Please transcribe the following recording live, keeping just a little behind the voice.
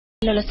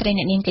លោកស្រី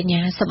អ្នកនាងកញ្ញា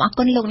សូមអរ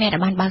គុណលោកអ្នកដែ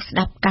លបានបើកស្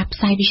ដាប់ការផ្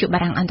សាយវិទ្យុបា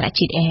រាំងអន្តរ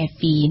ជាតិ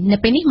RFI នៅ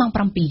ពេលនេះម៉ោង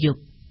 7 យប់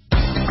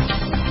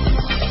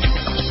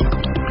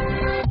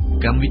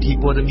កម្មវិធី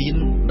ព័ត៌មាន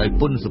ដោយ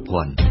ពុនសុ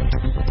ភ័ណ្ឌ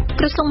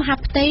ក្រសួងមហា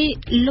ផ្ទៃ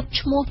លុប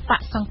ឈ្មោះប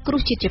កសង្គ្រោះ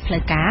ជាតិជាផ្លូ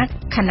វការ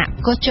គណៈ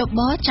កោជប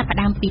ចាប់ផ្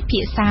ដើមពិភា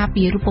ក្សា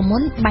ពីរូបម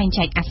ន្តបែង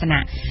ចែកអាសនៈ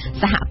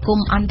សហគម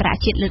ន៍អន្តរ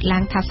ជាតិលើកឡើ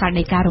ងថាសាល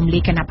ដីការរំលា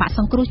យគណៈបកស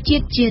ង្គ្រោះជា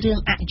តិជារឿង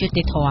អយុត្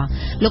តិធម៌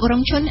លោករ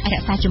ងឈុនរ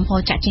ក្សាជំហរ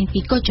ចាក់ចេញពី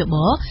កោជប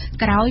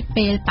ក្រោយ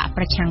ពេលបក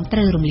ប្រឆាំងត្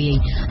រូវរំលាយ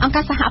អង្គ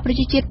ការសហប្រ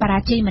ជាជាតិបរា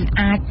ជ័យមិន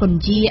អាចពន្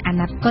យាអា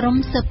ណត្តិក្រុម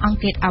ស៊ើបអង្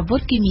កេតអាវុ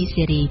ធគីមី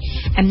សេរី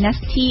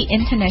Amnesty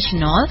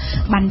International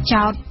បាន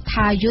ចោទ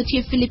ថាយោធា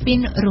ហ្វីលីពីន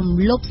រំ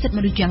លោភសិទ្ធិម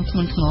នុស្សយ៉ាងធ្ង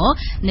ន់ធ្ងរ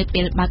នៅ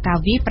ពេលបើកការ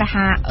វាយប្រ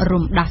ហារ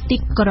រំដោះទី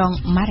ក្រុង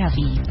ម៉ារ៉ា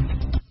វី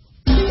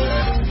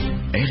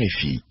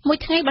RFI មួយ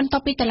ថ្ងៃបន្ទា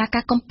ប់ពីតុលាកា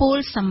រកំពូល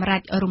សម្រេ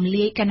ចរំ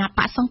លាយគណៈប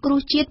កសង្គ្រោះ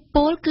ជាតិព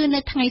លគឺនៅ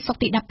ថ្ងៃសុក្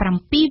រទី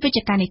 17 វិច្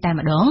ឆិកានេះតែ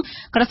ម្ដង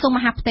ក្រសួងម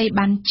ហាផ្ទៃ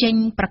បានចេញ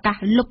ប្រកាស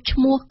លុបឈ្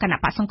មោះគណៈ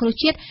បកសង្គ្រោះ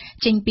ជាតិ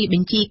ចេញពីប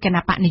ញ្ជីគ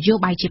ណៈបកនយោ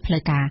បាយជាផ្លូ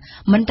វការ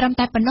មិនត្រឹម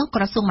តែប៉ុណ្ណោះ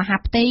ក្រសួងមហា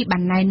ផ្ទៃបា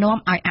នណែនាំ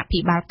ឲ្យអភិ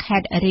បាលខេ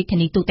ត្តរាជធា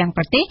នីទូទាំង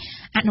ប្រទេស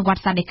អនុវត្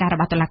តសាលដីការ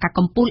បស់តុលាការ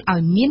កំពូលឲ្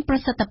យមានប្រ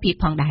សិទ្ធភាព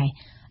ផងដែរ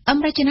អម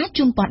រជនា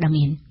ជូនព័ត៌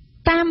មាន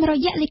តាមរ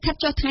យៈលិខិត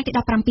ចុះថ្ងៃទី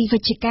 17 វិ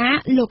ច្ឆិកា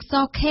លោកស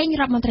ខេង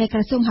រដ្ឋមន្ត្រីក្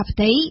រសួងមហាផ្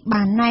ទៃ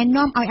បានណែ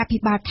នាំឲ្យអភិ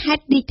បាលខេត្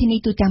តរាជធានី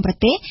ទូទាំងប្រ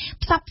ទេស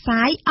ផ្សព្វផ្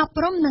សាយអប់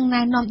រំនិង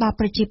ណែនាំដល់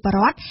ប្រជាពលរ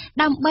ដ្ឋ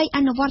ដើម្បីអ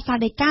នុវត្តសាល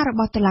ដីការ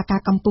បស់តុលាការ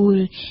កំពូល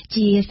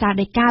ជាសាល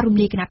ដីការំ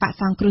លាយគណៈបក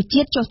សង្គ្រោះ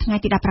ជាតិចុះថ្ងៃ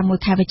ទី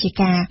 16 ខែវិច្ឆិ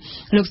កា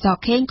លោកស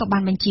ខេងក៏បា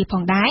នបញ្ជាផ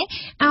ងដែរ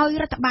ឲ្យ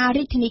រដ្ឋបាល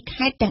រាជធានី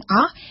ខេត្តទាំងអ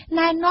ស់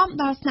ណែនាំ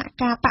ដល់ស្នាក់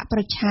ការបកប្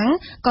រឆាំង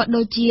ក៏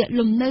ដូចជា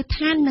លំនៅ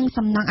ឋាននិង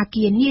សំណង់អ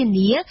គារនា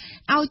នា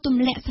ឲ្យទ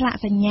ម្លាក់ស្លាក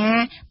សញ្ញា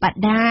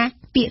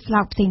ពាក្យស្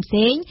លោកផ្សេ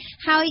ងៗ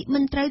ហើយមិ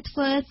នត្រូវធ្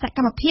វើសក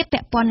ម្មភាពពា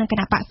ក់ព័ន្ធនឹងគ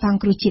ណៈបកសង្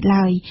គ្រោះជាតិ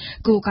ឡើយ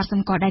គូក៏ស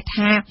ម្គាល់ដែរ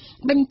ថា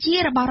បញ្ជា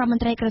របស់រដ្ឋម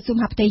ន្ត្រីក្រសួង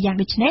មហាផ្ទៃយ៉ាង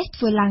ដូចនេះ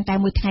ធ្វើឡើងតែ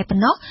មួយថ្ងៃប៉ុ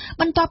ណ្ណោះ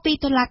បន្ទាប់ពី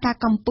តុលាការ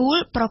កំពូល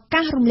ប្រកា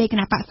សរំលាយគ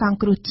ណៈបកសង្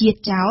គ្រោះជាតិ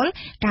ចោល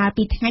កាល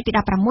ពីថ្ងៃទី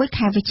 16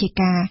 ខែវិច្ឆិ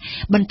កា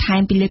បន្ថែ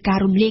មពីលើការ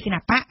រំលាយគ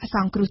ណៈបកស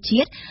ង្គ្រោះ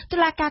ជាតិតុ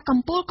លាការកំ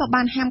ពូលក៏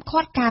បានហាមឃា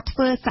ត់ការធ្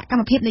វើសក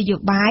ម្មភាពនយោ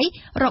បាយ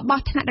រប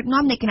ស់ថ្នាក់ដឹក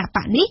នាំនៃគណៈប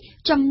កនេះ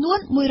ចំនួន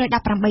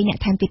118នា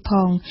ក់ថែមទៀតផ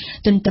ង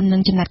ទន្ទឹមនឹ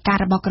ងចំណាត់ការ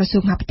របស់ក្រសួ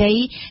ងមហាផ្ទៃ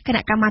គ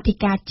ណៈកម្មាធិ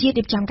ការជាតិ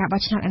រៀបចំការ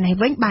បោះឆ្នោតអានេះ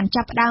វិញបាន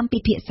ចាប់ផ្ដើមពិ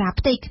ភាក្សា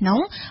ផ្ទៃក្នុង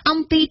អំ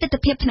ពីទស្សនវិ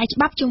ជ្ជាផ្នែកច្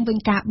បាប់ជុំវិញ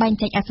ការបែង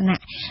ចែកអាសនៈ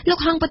លោក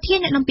ហងប្រធាន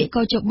អ្នកនាំពាក្យ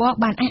កោជប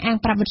បានអះអាង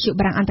ប្រាប់វិទ្យុ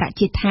បារាំងអន្តរ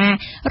ជាតិថា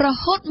រ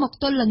ហូតមក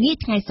ទល់ល្ងាច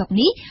ថ្ងៃសុក្រ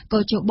នេះកោ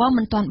ជប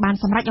មិនទាន់បាន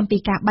សម្រេចអំពី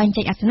ការបែង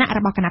ចែកអាសនៈរ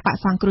បស់គណៈបក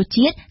សង្គ្រោះ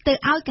ជាតិទៅ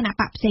ឲ្យគណៈ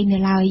បកផ្សេងនៅ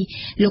ឡើយ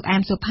លោកអែ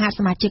មសុផាត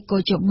សមាជិកកោ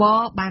ជប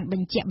បានប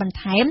ញ្ជាក់បន្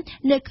ថែម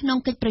នៅក្នុង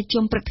កិច្ចប្រ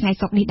ជុំព្រឹកថ្ងៃ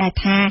សុក្រនេះដែរ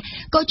ថា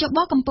កោជប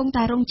កំពុង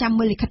តែរងចាំ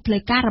មើលលិខិតផ្លូ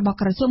វការរបស់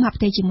ក្រសួងមហា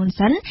ផ្ទៃជាមុន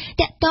សិន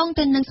តាក់ទង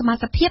ទៅនឹងសមា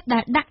ជិកភាពដែ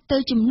លដាក់ទៅ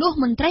ជំនួស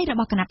មន្ត្រីរ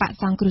បស់គណៈបក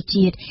សង្គ្រោះ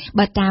ជាតិ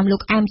បើតាមលោ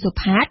កអែមសុ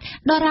ផាត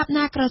ដរាប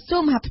ណាក្រសួ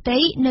ងមហាផ្ទៃ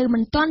នៅមិ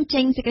នទាន់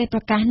ចេញសេចក្តីប្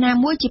រកាសណា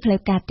មួយជាផ្លូ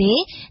វការទេ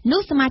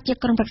នោះសមាជិក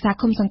ក្រុមប្រឹក្សា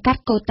ឃុំសង្កាត់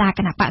កូតាគ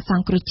ណៈបកស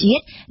ង្គ្រោះជា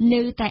តិ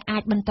នៅតែអា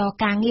ចបន្ត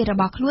ការងាររ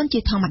បស់ខ្លួនជា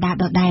ធម្មតា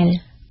ដដែ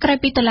លក្រោយ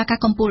ពីតុលាការ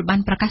កំពូលបា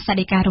នប្រកាសសាល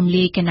ដីការរំ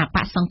លាយគណៈប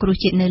កសង្គ្រោះ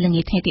ជាតិនៅល្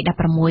ងាចថ្ងៃទី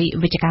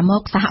 16 វិច្ឆិកាម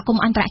កសហគម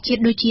ន៍អន្តរជាតិ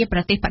ដូចជាប្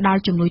រទេសផ្ដល់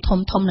ជំនួយធំ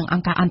ៗនិងអ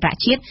ង្គការអន្តរ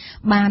ជាតិ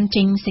បាន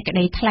ចេញសេចក្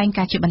តីថ្លែង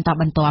ការណ៍ជាបន្ត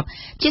បន្ទាប់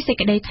ជាសេច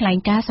ក្តីថ្លែង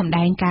ការណ៍សម្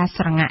ដែងការ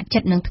ស្រងាក់ចិ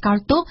ត្តនិងថ្កោល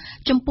ទោស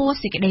ចំពោះ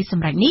សេចក្តីស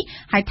ម្រេចនេះ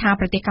ហើយថា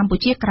ប្រទេសកម្ពុ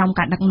ជាក្រោម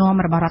ការដឹកនាំ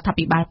របស់រដ្ឋា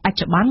ភិបាលបច្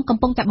ចុប្បន្នកំ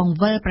ពុងតែបង្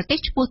វិលប្រទេស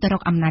ឆ្ពោះទៅរ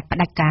កអំណាចផ្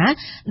ដាច់ការ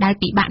ដែល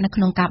ពិបាកនៅ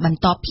ក្នុងការបន្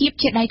តភាព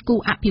ជាដៃគូ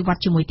អភិវឌ្ឍ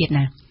ជាមួយទៀត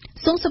ណា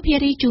សូមសុភា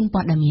រីជូន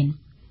ព័ត៌មាន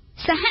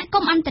សហគ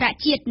មន៍អន្តរ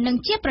ជាតិនិង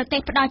ជាប្រទេស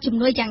ផ្ដល់ជំ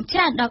នួយយ៉ាងច្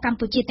រើនដល់កម្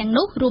ពុជាទាំង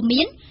នោះរួម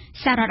មាន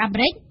សហរដ្ឋអាមេ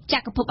រិកច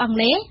ក្រភពអង់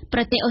គ្លេសប្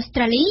រទេសអូស្ត្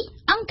រាលី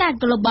អង្គការ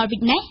Global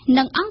Witness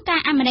និងអង្គការ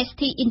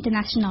Amnesty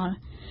International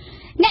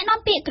អ្នកនាំ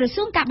ពាក្យក្រ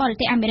សួងការបរ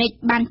ទេសអាមេរិក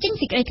បានចេញ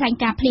សេចក្តីថ្លែង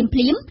ការណ៍ភ្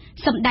លាមៗ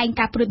សម្ដែង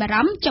ការព្រួយបារ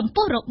ម្ភចំ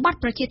ពោះរបប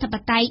ប្រជាធិប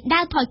តេយ្យដើ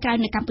រថយក្រោយ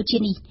នៅកម្ពុជា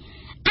នេះ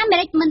អាមេ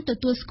រិកមិនទ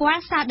ទួលស្គា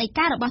ល់សាលដី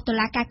ការបស់តុ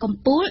លាការកំ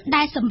ពូល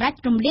ដែលសម្រេច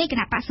រំលាយគ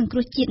ណៈបកសង្គ្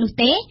រោះជាតិនោះ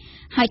ទេ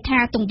ហើយថា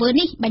ទង្វើ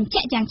នេះបញ្ជា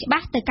ក់យ៉ាងច្បា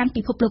ស់ទៅកាន់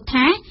ពិភពលោក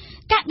ថា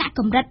ការដាក់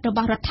កម្រិតរប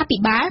ស់រដ្ឋាភិ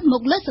បាលម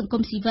កលើសង្គ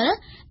មស៊ីវិល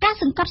ការ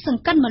សង្កត់ស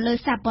ង្កិនមកលើ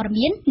សារព័ត៌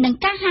មាននិង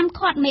ការហាម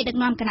ឃាត់មេដឹក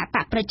នាំគណៈប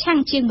កប្រឆាំង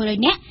ជាង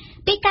100នាក់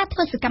ពីការធ្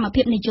វើសកម្ម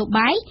ភាពនយោ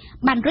បាយ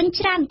បានរុញ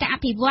ច្រានការអ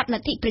ភិវឌ្ឍល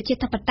ទ្ធិប្រជា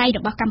ធិបតេយ្យរ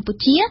បស់កម្ពុ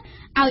ជា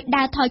ឲ្យ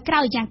ដើរថយក្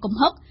រោយយ៉ាងគំ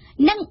ហុក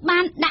និងបា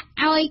នដាក់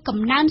ឲ្យកំ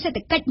ណើនសេដ្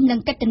ឋកិច្ចនិង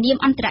កិត្តិនាម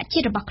អន្តរជា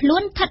តិរបស់ខ្លួ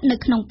នស្ថិតនៅ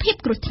ក្នុងភាព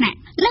គ្រោះថ្នាក់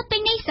លើសពី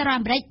នេះសហរដ្ឋ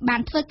អាមេរិកបា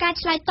នធ្វើការ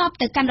ឆ្លើយតប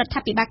ទៅកាន់រដ្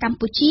ឋាភិបាលកម្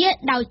ពុជា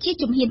ដោយជា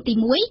ជំហានទី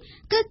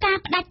1គឺការ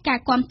ផ្ដាច់ការ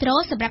គាំទ្រ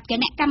សម្រាប់គ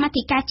ណៈកម្មា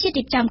ធិការជាតិ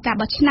រៀបចំការ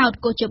បោះឆ្នោត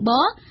កោជប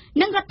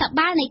និងរដ្ឋ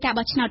បាលនៃការ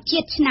បោះឆ្នោតជា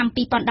តិឆ្នាំ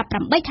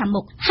 2018 ខាង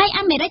មុខហើយ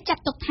អាមេរិកចា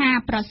ត់ទុកថា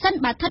ប្រសិន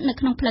បើស្ថិតនៅ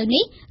ក្នុងផ្លូវ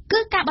នេះគឺ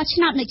ការបោះឆ្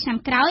នោតនៅឆ្នាំ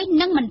ក្រោយ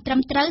នឹងមិនត្រឹម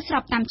ត្រូវស្រ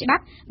បតាមច្បា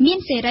ប់មាន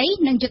សេរី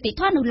និងយុត្តិ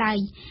ធម៌នោះឡើយ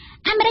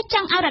អាមេរិកច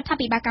ង់ឲ្យរដ្ឋា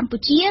ភិបាលកម្ពុ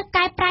ជា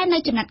កែប្រែនៅ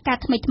ចំណាត់ការ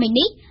ថ្មីៗ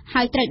នេះ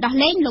ហើយត្រូវដោះ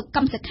លែងលោក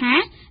កឹមសុខា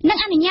និង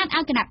អនុញ្ញាត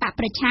ឲ្យគណៈបក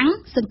ប្រឆាំង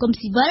សង្គម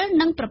ស៊ីវិល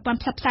និងប្រព័ន្ធ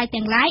ផ្សព្វផ្សាយ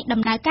ទាំងឡាយ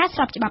ដំណើរការស្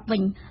របច្បាប់វិ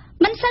ញ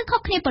មិនសូវខុ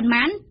សគ្នាប៉ុន្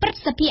មានព្រឹទ្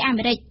ធសភាអា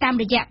មេរិកតាម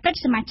រយៈព្រឹទ្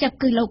ធសមាជិក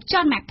គឺលោក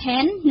John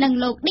McCain និង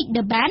លោក Dick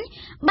Durbin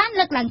បាន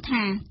លើកឡើង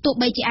ថាទោះ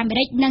បីជាអាមេ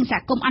រិកនិងសហ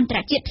គមន៍អន្តរ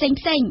ជាតិផ្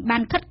សេងៗបា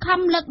នខិតខំ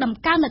លើកតម្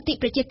កើងលទ្ធិ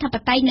ប្រជាធិប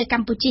តេយ្យនៅក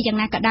ម្ពុជាយ៉ាង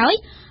ណាក៏ដោយ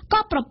ក៏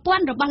ប្រព័ន្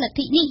ធរបស់លទ្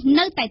ធិនេះ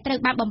នៅតែត្រូវ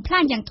បានបំផ្លា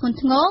ញយ៉ាងធ្ងន់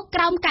ធ្ងរ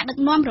ក្រោមការដឹក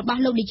នាំរបស់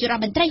លោកនាយករដ្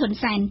ឋមន្ត្រីហ៊ុន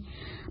សែន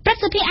ព្រឹទ្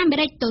ធសភាអាមេ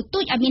រិកទទូ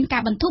ចឲ្យមានកា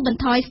របន្ធូរបន្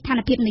ថយស្ថា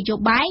នភាពនយោ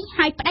បាយ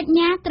ហើយបដិញ្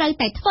ញាត្រូវ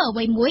តែធ្វើអ្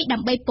វីមួយដើ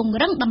ម្បីពង្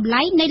រឹងតម្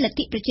លៃនៃលទ្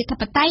ធិប្រជាធិ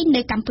បតេយ្យ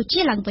នៅកម្ពុ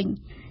ជាឡើងវិញ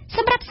ស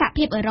ម្រាប់សហ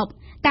ភាពអឺរ៉ុប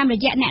តាមរ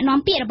យៈអ្នកនាំ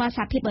ពាក្យរបស់ស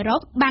ហភាពអឺរ៉ុប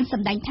បានស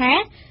ម្ដែងថា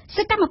ស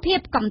កម្មភាព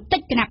កំទេច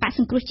គណបក្សស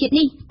ង្គ្រោះជាតិ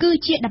នេះគឺ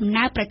ជាដំ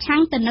ណើរប្រឆាំ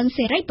ងទៅនឹង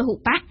សេរីពហុប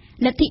ក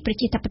លទ្ធិប្រ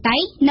ជាធិបតេ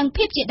យ្យនិង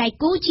ភាពជាដៃ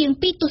គូជាង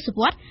2ទសវ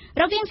ត្សរ៍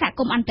រវាងសហ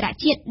គមន៍អន្តរ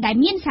ជាតិដែល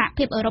មានសហ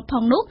ភាពអឺរ៉ុបផ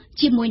ងនោះ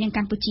ជាមួយនឹងក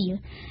ម្ពុជា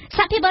ស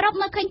ហភាពអឺរ៉ុប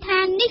មើលឃើញថា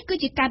នេះគឺ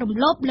ជាការរំ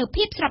លោភលើ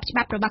ភាពស្របច្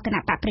បាប់របស់គណ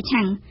បក្សប្រ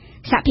ឆាំង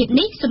សហភាព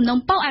នេះសំណូម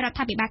ពរឲ្យរដ្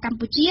ឋាភិបាលកម្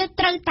ពុជា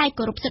ត្រូវតែ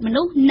គោរពសិទ្ធិម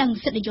នុស្សនិង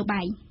សិទ្ធិនយោ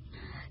បាយ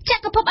ច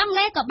ក្រភពអង់គ្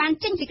លេសក៏បាន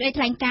ចេញសេចក្តី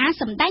ថ្លែងការណ៍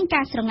សម្ដែង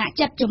ការស្រងាក់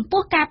ចិត្តចំ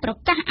ពោះការប្រ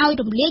កាសឲ្យ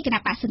រំលាយគណ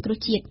បក្សសង្គ្រោះ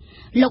ជាតិ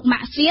លោក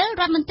Maxfield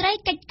រដ្ឋមន្ត្រី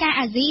កិច្ចការ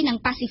អាស៊ីនិង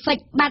ប៉ាស៊ីហ្វិក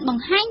បានប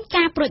ង្ហាញ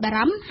ការព្រួយបារ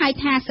ម្ភហើយ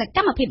ថាសក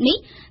ម្មភាពនេះ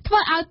ធ្វើ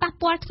ឲ្យប៉ះ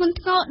ពាល់ធ្ងន់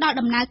ធ្ងរដល់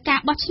ដំណើរការ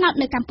បោះឆ្នោត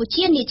នៅកម្ពុ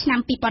ជានាឆ្នាំ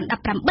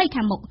2018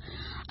ខាងមុខ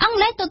អង់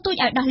គ្លេសទទូច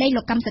ឲ្យដោះលែង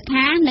លោកកឹមសុ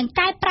ខានិង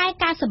កែប្រែ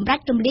ការសម្រេច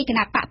រំលាយគណ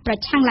បក្សប្រ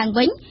ឆាំងឡើង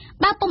វិញ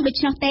បើពុំដូ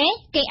ច្នោះទេ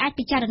គេអាច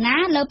ពិចារណា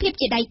លើភាព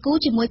ជាដៃគូ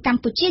ជាមួយក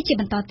ម្ពុជាជា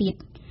បន្តទៀត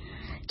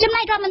ចំ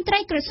ណែករដ្ឋមន្ត្រី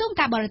ក្រសួង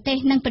ការបរទេស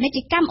និងពាណិជ្ជ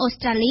កម្មអូស្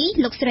ត្រាលី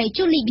លោកស្រី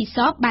Julie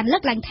Bishop បានលើ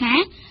កឡើងថា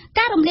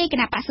ការរំលាយគ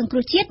ណបក្សសង្គ្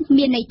រោះជាតិ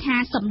មានន័យថា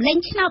សម្លេង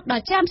ឆ្នោតដ៏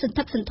ច្រើនសន្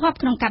ធឹកសន្ធាប់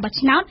ក្នុងការបោះ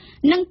ឆ្នោត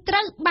នឹងត្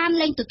រូវបាន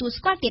លែងទទួល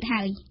ស្គាល់ទៀត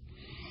ហើយ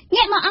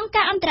ងាកមកអង្គ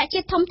ការអន្តរជា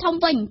តិធំៗ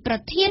វិញប្រ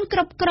ធានគ្រ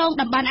ប់គ្រង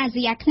តំបន់អា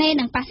ស៊ីអាគ្នេយ៍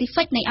និងប៉ាស៊ីហ្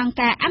វិកនៃអង្គ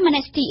ការ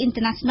Amnesty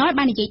International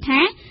បាននិយាយថា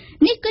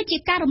នេះគឺជា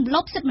ការរំលោ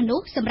ភសិទ្ធិមនុ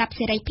ស្សសម្រាប់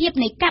សេរីភាព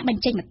នៃការប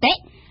ញ្ចេញមតិ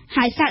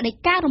ហើយសារដី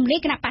ការរំលាយ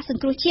គណបក្សស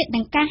ង្គ្រោះជាតិនិ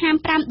ងការហាម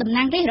5តំ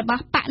ណាងរាស្ត្ររប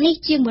ស់បកនេះ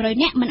ជាង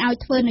100នាក់មិនឲ្យ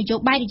ធ្វើនយោ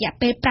បាយរយៈ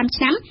ពេល5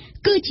ឆ្នាំ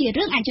គឺជា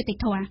រឿងអយុត្តិ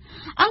ធម៌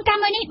អង្គការ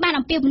មួយនេះបាន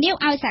អំពាវនាវ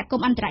ឲ្យសហគម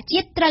ន៍អន្តរជា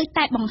តិត្រូវ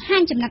តែបង្ហា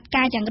ញចំណាត់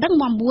ការយ៉ាងរឹង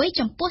មាំមួយ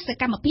ចំពោះស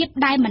កម្មភាព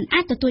ដែលមិនអា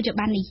ចទទួលយក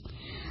បាននេះ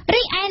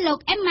រីឯលោក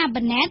Emma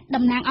Bennett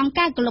តំណាងអង្គ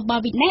ការ Global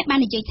Witness បាន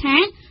និយាយថា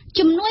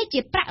ជំនួយជា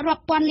ប្រាក់រា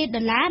ប់ពាន់លាន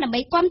ដុល្លារដើម្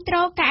បីគាំទ្រ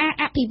ការ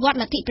អភិវឌ្ឍ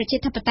លទ្ធិប្រជា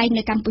ធិបតេយ្យ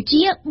នៅកម្ពុ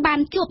ជាបាន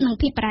ជួបនឹង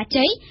ភាពបរា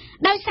ជ័យ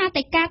ដោយសារ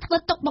តែការធ្វើ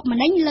ទុកបុកម្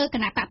នេញលើគ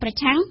ណបក្សប្រ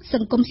ឆាំងស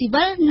ង្គមស៊ី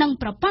វិលនិង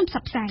ប្រព័ន្ធផ្ស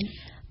ព្វផ្សាយ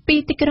ពី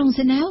ទីក្រុងហ្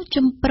សឺណែវ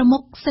ជំប្រមុ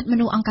ខសិទ្ធិម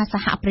នុស្សអង្គការស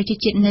ហប្រជា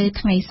ជាតិនៅ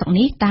ថ្ងៃសុក្រ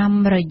នេះតាម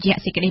រយៈ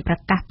សេចក្តីប្រ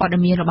កាសព័ត៌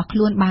មានរបស់ខ្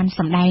លួនបានស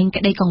ម្ដែង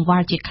ក្តីកង្វ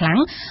ល់ជាខ្លាំង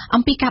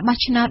អំពីការបោះ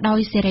ឆ្នោតដោយ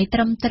សេរីត្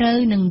រឹមត្រូវ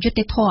និងយុត្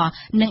តិធម៌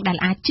និងដែល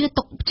អាចជឿ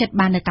ទុកចិត្ត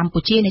បាននៅកម្ពុ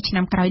ជានៅឆ្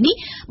នាំក្រោយនេះ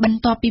បន្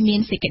ទាប់ពីមាន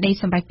សេចក្តី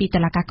សម្រេចពីតុ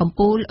លាការកំ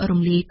ពូល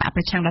រំលាយបក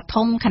ប្រឆាំងដ៏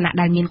ធំខណៈ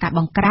ដែលមានការប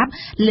ង្ក្រាប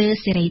លើ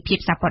សេរីភាព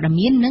សារព័ត៌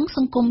មាននិងស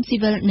ង្គមស៊ី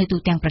វិលនៅទូ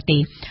ទាំងប្រទេ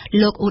ស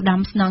លោកឧត្ត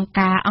មស្នង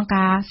ការអង្គ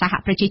ការសហ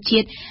ប្រជាជា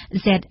តិ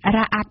Z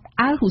Raad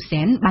Al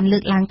Hussein បានលើ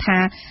កឡើងថា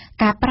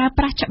ការប្រើ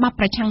ប្រាស់ច្បាប់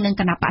ប្រឆាំងនឹង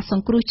គណបក្សស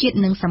ង្គ្រោះជាតិ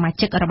និងសមា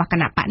ជិករបស់គ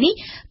ណបក្សនេះ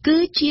គឺ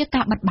ជា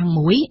ការបិទបាំង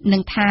មួយនិ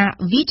ងថា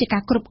វាជាកា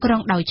រគ្រប់គ្រ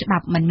ងដោយច្បា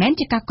ប់មិនមែន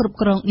ជាការគ្រប់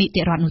គ្រងនី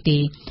តិរដ្ឋនោះទេ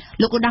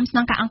លោកឧត្តមស្ន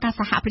ងការអង្គការ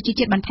សហប្រជា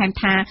ជាតិបន្ថែម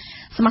ថា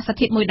សមាស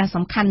ធាតុមួយដ៏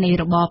សំខាន់នៃ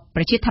របប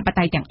ប្រជាធិប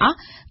តេយ្យទាំងអស់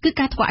គឺ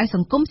ការធ្វើឲ្យស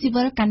ង្គមស៊ី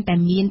វិលកាន់តែ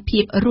មានភា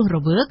ពរស់រ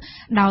វើក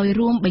ដោយ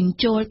រួមបញ្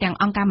ចូលទាំង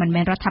អង្គការមិន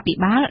មែនរដ្ឋាភិ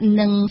បាល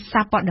និង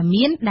សារព័ត៌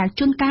មានដែល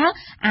ជួនកាល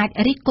អាច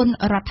រិះគន់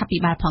រដ្ឋាភិ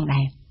បាលផង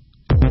ដែរ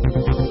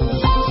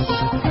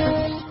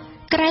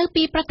ក្រៅ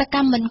ពីប្រតិក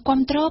ម្មមិនគ្រ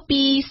ប់គ្រង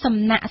ពីសំ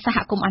ណាក់សហ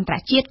គមន៍អន្តរ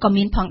ជាតិក៏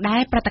មានផងដែ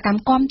រប្រតិកម្ម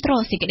គ្រប់គ្រ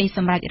ងសេចក្តីស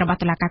ម្រេចរបស់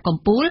តុលាការកំ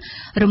ពូល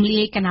រំ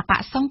លាយគណប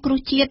ក្សសង្គ្រោះ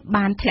ជាតិ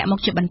បានធ្លាក់មក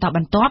ជាបន្តប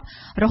ន្ទាប់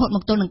រហូតម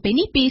កទល់នឹងពេល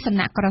នេះពីសំ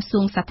ណាក់ក្រសួ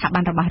ងស្ថាប័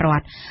នរបស់រ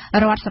ដ្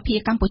ឋសភា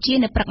កម្ពុជា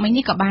នៅព្រឹកមិញ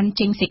នេះក៏បាន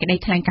ចេញសេចក្តី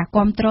ថ្លែងការណ៍គ្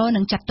រប់គ្រង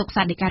និងចាត់ទុក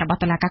សារដីការបស់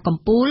តុលាការកំ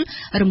ពូល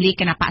រំលាយ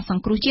គណបក្សស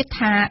ង្គ្រោះជាតិ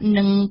ថា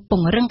នឹងព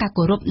ង្រឹងការ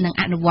គោរពនិង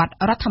អនុវត្ត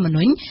រដ្ឋធម្ម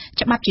នុញ្ញ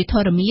ច្បាប់ជាធ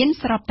រមាន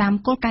ស្របតាម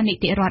គោលការណ៍នី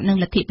តិរដ្ឋនិង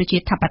លទ្ធិប្រជា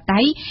ធិបតេ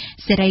យ្យ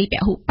សេរីព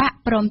ហុបក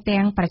ព្រម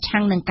ទាំងប្រឆាំ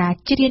ងនឹងការ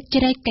ជ្រៀត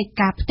ជ្រែកកិច្ច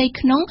ការផ្ទៃ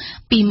ក្នុង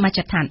ពីមជ្ឈ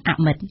ដ្ឋានអ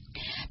មិត្តត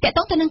កត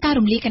ងទៅនឹងការ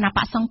រំលាយគណប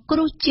ក្សសង្គ្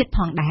រោះជាតិផ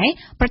ងដែរ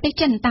ប្រទេស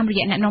ចិនតាមរ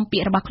យៈអ្នកនាំពា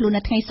ក្យរបស់ខ្លួន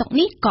នៅថ្ងៃសុក្រ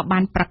នេះក៏បា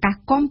នប្រកាស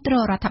គាំទ្រ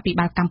រដ្ឋាភិ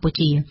បាលកម្ពុ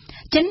ជា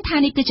ចិនថា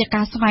នេះគឺជា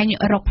ការស្វែង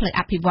រកផ្លូវ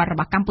អភិវឌ្ឍរ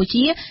បស់កម្ពុ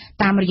ជា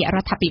តាមរយៈរ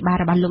ដ្ឋាភិបាល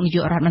របស់លោកនាយ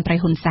ករដ្ឋមន្ត្រី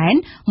ហ៊ុនសែន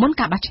មុន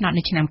ការបោះឆ្នោត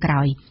នៅឆ្នាំក្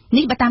រោយ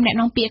នេះបើតាមអ្នក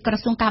នាំពាក្យក្រ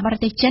សួងការបរ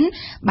ទេសចិន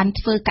បាន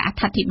ធ្វើការអត្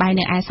ថាធិប្បាយ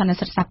នៅឯសន្និ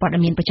សីទសារព័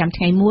ត៌មានប្រចាំ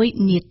ថ្ងៃមួយ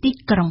នាទី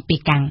ក្រុងប៉េ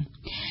កាំង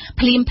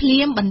ភ្លា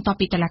មបន្ទាប់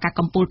ពីតុលាការ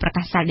កំពូលប្រ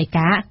កាសសាលដី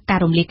កាការ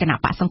រំលាយគណ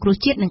បក្សសង្គ្រោះ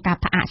ជាតិនិងការ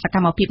ផ្អាកសក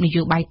ម្មភាពន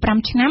យោបាយ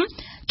5ឆ្នាំ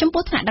ចំ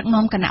ពោះថ្នាក់ដឹក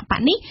នាំគណបក្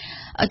សនេះ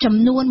ចំ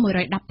នួន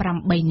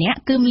118នាក់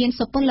គឺមាន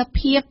សុពល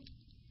ភាព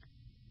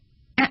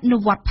អនុ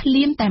វត្តភ្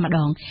លាមតែម្ដ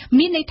ង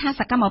មានន័យថា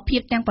សកម្មភា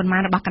ពទាំងប៉ុន្មា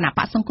នរបស់គណប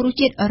ក្សសង្គ្រោះ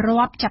ជាតិ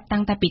រាប់ចាប់តាំ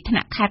ងតែពីថ្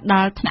នាក់ខេត្តដ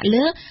ល់ថ្នាក់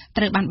លើ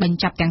ត្រូវបានបញ្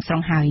ចប់ទាំងស្រុ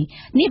ងហើយ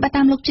នេះបើ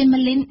តាមលោកជិន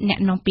ម៉ាលីនអ្នក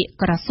នាំពាក្យ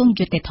ក្រសួង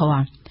យុតិធធ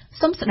ម៌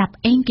សូមស្ដាប់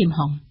អេងគឹម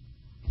ហុង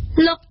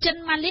លោកចិន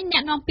ម៉ាលីនអ្ន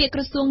កនាំពាក្យក្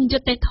រសួងយុ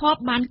តិធ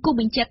ម៌បានគូ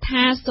បញ្ជាក់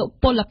ថាសុ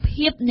ពល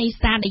ភាពនៃ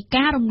សារដី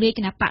ការំលាយគ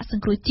ណបកស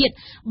ង្គ្រោះជាតិ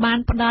បាន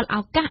ផ្ដល់ឱ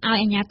កាសឲ្យ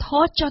អាជ្ញាធ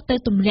រចុះទៅ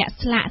ទម្លាក់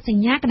ស្លាកស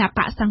ញ្ញាគណប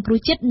កសង្គ្រោះ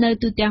ជាតិនៅ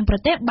ទូទាំងប្រ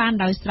ទេសបាន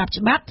ដោយស្រប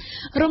ច្បាប់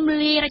រំ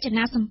លាយរច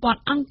នាសម្ព័ន្ធ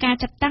អង្គការ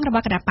ចាត់តាំងរប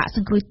ស់គណបកស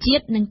ង្គ្រោះជា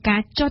តិនិងការ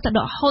ចុះទៅដ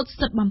កហូត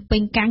សិទ្ធិបំពេ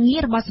ញការងា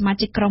ររបស់សមា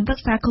ជិកក្រុមប្រឹ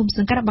ក្សាឃុំស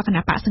ង្កាត់របស់គណ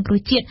បកសង្គ្រោះ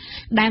ជាតិ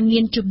ដែលមា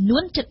នចំនួ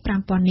នជិត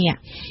 5,000 នាក់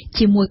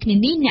ជាមួយគ្នា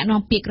នេះអ្នក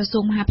នាំពាក្យក្រសួ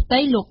ងមហាផ្ទៃ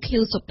លោកខៀ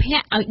វសុភ័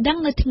ក្រឲ្យដឹង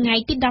នៅថ្ងៃ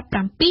ទី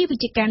 17 វិ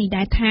ច្ឆិកានេះ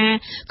ដែរថា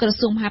ក្រ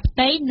សួងមហាផ្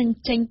ទៃនឹង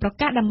ចេញប្រ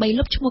កាសដើម្បី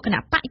លុបឈ្មោះគណ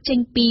បកចេញ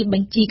ពីប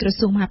ញ្ជីក្រ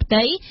សួងមហាផ្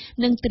ទៃ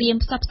និងត្រៀម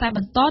ផ្សព្វផ្សាយប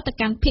ន្តទៅ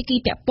កាន់ភាគី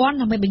ពាក់ព័ន្ធ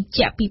ដើម្បីបញ្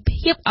ជាក់ពី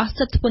ភាពអស់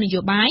សិទ្ធិធ្វើន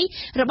យោបាយ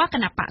របស់គ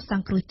ណបកស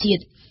ង្គ្រោះជា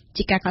តិ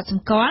ជាការកត់ស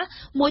ម្គាល់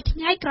មួយថ្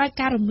ងៃក្រោយ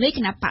ការរំលាយគ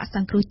ណបកស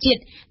ង្គ្រោះជាតិ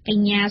ក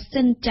ញ្ញា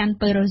ស៊ិនច័ន្ទ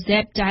ពៅរ៉ូសេ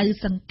តចៅ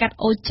សង្កាត់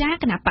អូចា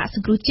គណបកស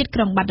ង្គ្រោះជាតិក្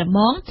រុងបាត់ដំប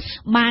ង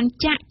បាន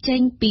ចាក់ចេ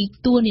ញពី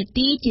តួនា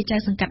ទីជាចៅ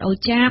សង្កាត់អូ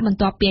ចាបន្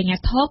ទាប់ពីអាជ្ញា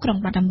ធរក្រុង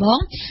បាត់ដំបង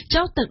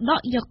ចុះទៅដក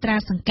យកត្រា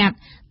សង្កាត់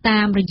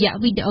តាមរយៈ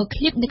វីដេអូ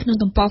ឃ្លីបនៅក្នុង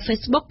ទំព័រ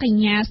Facebook ក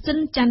ញ្ញាស៊ិន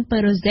ច័ន្ទពៅ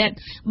រ៉ូសេត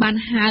បាន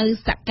ហៅ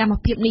សកម្ម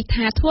ភាពនេះ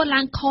ថាធ្វើឡើ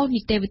ងខុសនី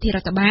តិវិធីរ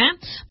ដ្ឋបាល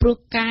ព្រោះ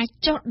ការ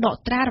ចុះដក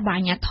ត្រារបស់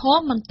អាជ្ញាធរ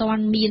មិនទា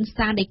ន់មាន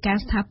សារដីកា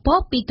ស្ថាពរ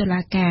ពីតុ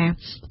លាការ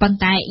ប៉ុន្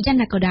តែយ៉ាង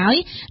ណាក៏ដោយ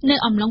នៅ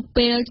អំឡុង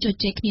ពេលជ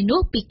ជែកគ្នានោះ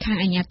ពីខាង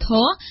អាជ្ញាធ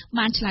រ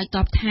បានឆ្លើយត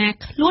បថា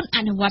ខ្លួនអ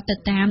នុវត្តទៅ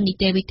តាមនី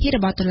តិវិធីរ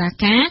បស់តុលា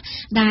ការ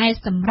ដែល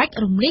សម្រេច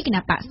រំលាយគណ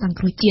បកសង្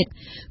គ្រោះជាតិ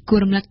គួរ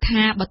រំលឹក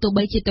ថាបើទោះ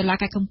បីជាតុលា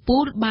ការកំពូ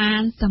លបា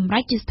នសម្រេ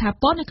ចជាស្ថា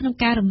ពរនៅក្នុង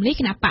ការរំលាយ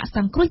គណបកស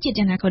ង្គ្រោះជាតិ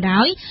យ៉ាងណាក៏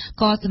ដោយ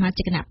ក៏សមា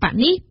ជិកគណបក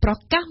នេះប្រ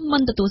កាសមិ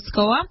នទទួលស្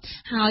គាល់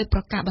ហើយប្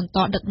រកាសបន្ត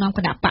ដឹកនាំគ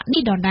ណបក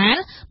នេះដដែល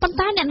ប៉ុន្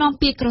តែអ្នកនាំ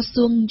ពាក្យក្រ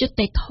សួងយុ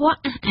តិធម៌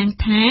អះអាង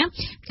ថា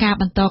ការ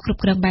បន្តគ្រប់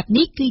គ្រងបែប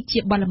នេះគឺជា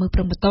បទល្មើសព្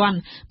រហ្មទណ្ឌ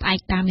ផ្អែក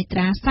តាមមាត្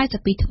រា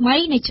42ថ្មី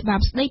នៃច្បា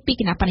ប់ស្តីពី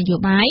គណបកនយោ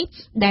បាយ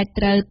ដែល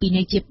ត្រូវពិ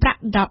ន័យជាប្រាក់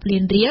10 លា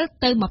នរៀល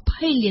ទៅ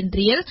20 លាន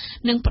រៀល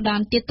និងផ្ដ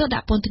ន្ទាទោសដា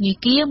ក់ពន្ធនា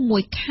គារ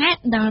1 ខែ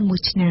ដល់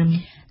1 ឆ្នាំ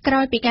ក្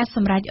រោយពីការស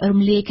ម្រេច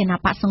រំលាយគណ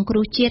បកសង្គ្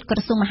រោះជាតិក្រ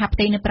សួងមហាផ្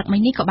ទៃនៅព្រឹកមិ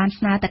ញនេះក៏បាន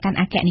ស្នើទៅកាន់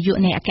អគ្គនាយក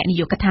នៃអគ្គនា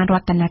យកដ្ឋានរ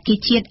ដ្ឋាភិបាល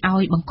ជាតិឲ្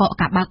យបង្កក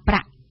ការបើកប្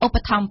រាក់ឧប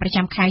ត្ថម្ភប្រ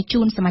ចាំខែ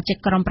ជូនសមាជិក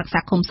ក្រុមប្រឹក្សា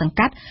ឃុំសង្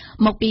កាត់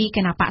មកពីគ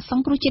ណបកស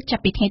ង្គ្រោះជាតិចា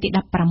ប់ពីថ្ងៃទី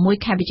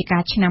 16 ខែវិច្ឆិកា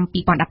ឆ្នាំ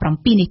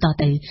2017នេះត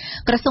ទៅ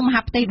ក្រសួងមហា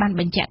ផ្ទៃបាន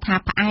បញ្ជាក់ថា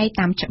ផ្អែក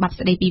តាមច្បាប់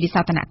ស្តីពីវិសោ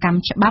ធនកម្ម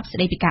ច្បាប់ស្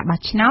តីពីការបោះ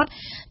ឆ្នោត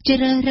ជ្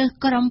រើសរើស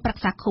ក្រុមប្រឹ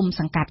ក្សាឃុំ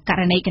សង្កាត់ក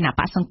រណីគណប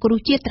កសង្គ្រោះ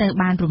ជាតិត្រូវ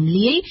បានរំ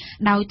លាយ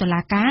ដោយតុ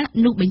លាការ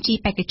នោះបញ្ជី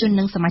បេក្ខជន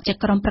និងសមាជិក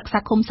ក្រុមប្រឹក្សា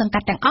ឃុំសង្កា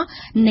ត់ទាំងអស់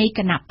នៃគ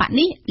ណបក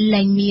នេះ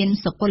លែងមាន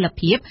សុពល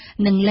ភាព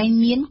និងលែង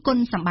មានគុណ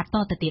សម្បត្តិ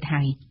តទៅទៀត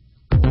ហើយ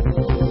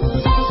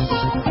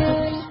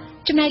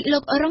ចំណែកលោ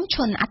ករង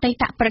ឈុនអតី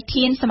តប្រ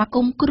ធានសមាគ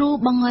មគ្រូ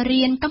បង្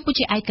រៀនកម្ពុ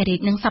ជាឯករា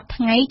ជ្យនិងសប្តាហ៍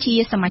ថ្ងៃជា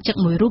សមាជិក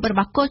មួយរូបរប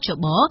ស់កោជ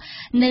ប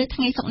នៅថ្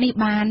ងៃសុក្រនេះ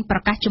បានប្រ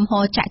កាសជំហ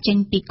រចាក់ចេញ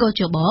ពីកោ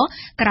ជប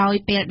ក្រោយ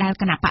ពេលដែល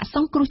គណបកស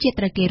ង្គ្រោះជាតិ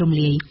ត្រូវគេរំ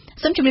លាយ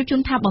សូមជម្រាបជូ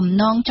នថាបំ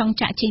ណងចង់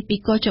ចាក់ចេញពី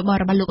កោជប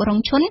របស់លោករង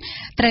ឈុន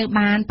ត្រូវ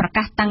បានប្រ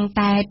កាសតាំង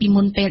តែពី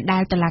មុនពេលដែ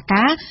លតុលា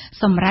ការ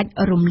សម្រេច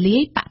រំលា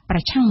យបកប្រ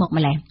ឆាំងមក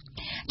ម្លេះ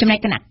ចំណែក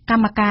គណៈក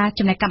ម្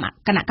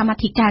មា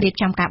ធិការរៀប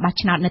ចំការបោះ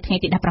ឆ្នោតនៅថ្ងៃ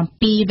ទី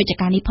 17 វិច្ឆិ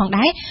កានេះផង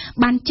ដែរ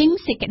បានចេញ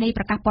សេចក្តី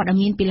ប្រកាសព័ត៌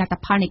មានពីលទ្ធ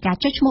ផលនៃការ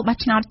ចុះឈ្មោះបោះ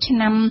ឆ្នោតឆ្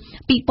នាំ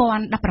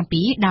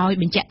 2017 ដោយ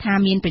បញ្ជាក់ថា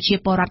មានប្រជា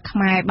ពលរដ្ឋខ្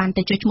មែរបាន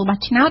ទៅចុះឈ្មោះបោះ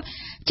ឆ្នោត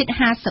ជិត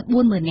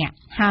 54,000 នាក់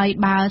ហើយ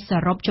បើស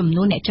រុបចំ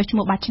នួនអ្នកចុះឈ្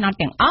មោះបោះឆ្នោត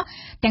ទាំងអស់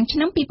ទាំងឆ្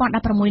នាំ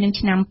 2016 និង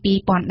ឆ្នាំ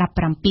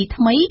 2017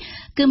 ថ្មី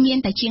គឺមាន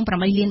តែជាង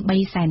 8 លាន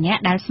 3 សែននា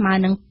ក់ដែលស្មើ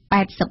នឹង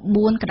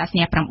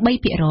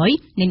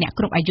84.8% នៃអ្នក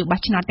គ្រប់អាយុបោះ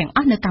ឆ្នោតទាំងអ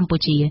ស់នៅកម្ពុ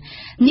ជា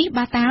នេះ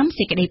បើតាម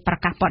សេចក្តីប្រ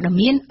កាសព័ត៌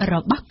មានរ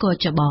បស់កោ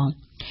ជប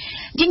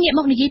យើងងាកម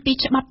កនិយាយពី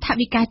ច្បាប់ថ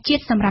វិកាជា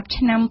តិសម្រាប់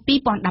ឆ្នាំ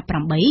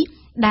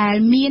 2018 ដែល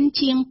មាន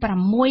ជាង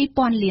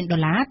 6,000 លានដុ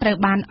ល្លារត្រូវ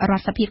បានរ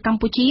ដ្ឋសភាកម្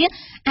ពុជា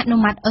អនុ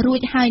ម័តរួច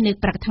ហើយនៅ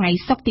ព្រឹកថ្ងៃ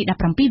សុក្រទី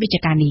 17 វិច្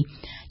ឆិកានេះ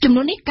ចំ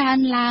នួននេះកើន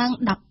ឡើង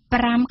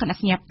5 កណ្ដា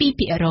សញ្ញា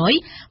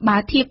 2% បើ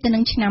ធៀបទៅនឹ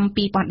ងឆ្នាំ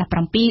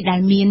 2017 ដែល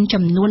មាន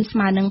ចំនួនស្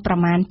មើនឹងប្រ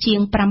មាណជាង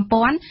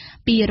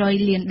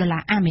 5,200 លានដុល្លា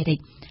រអាមេរិក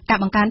ការ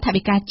បង្កើនថ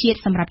វិកាជាតិ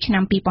សម្រាប់ឆ្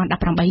នាំ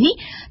 2018 នេះ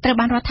ត្រូវ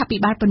បានរដ្ឋាភិ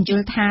បាលពន្យ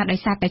ល់ថាដោយ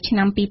សារតែឆ្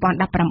នាំ 2018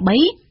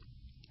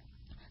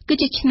 គឺ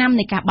ជាឆ្នាំ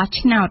នៃការបោះ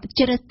ឆ្នោត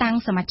ជ្រើសតាំង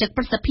សមាជិក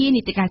ព្រឹទ្ធសភា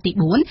នីតិកាលទី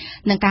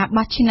 4 និងការ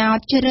បោះឆ្នោត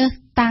ជ្រើស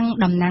តាំង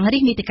តំណាងរា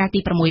ស្ត្រនីតិកាលទី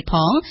 6 ផ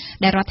ង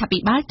ដែលរដ្ឋាភិ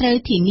បាលត្រូវ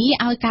ធានា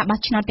ឲ្យការបោះ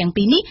ឆ្នោតទាំង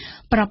ពីរនេះ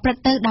ប្រព្រឹត្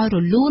តទៅដោយរ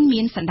លូន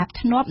មានសណ្ដាប់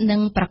ធ្នាប់និង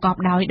ប្រកប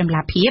ដោយតម្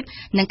លាភាព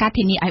និងការ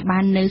ធានាឲ្យបា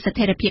ននូវស្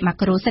ថិរភាពម៉ា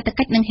ក្រូសេដ្ឋ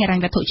កិច្ចនិងហិរញ្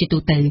ញវត្ថុជាទូ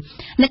ទៅ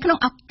នៅក្នុង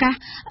ឱកាស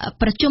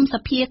ប្រជុំស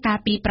ភាកាល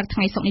ពីព្រឹកថ្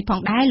ងៃសុក្រនេះផង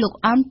ដែរលោក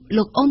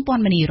អូនពា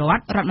ន់មនីរ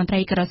ដ្ឋមន្ត្រី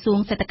ក្រសួង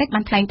សេដ្ឋកិច្ចបា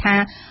នថ្លែងថារ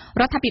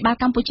ដ្ឋាភិបាល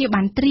កម្ពុជា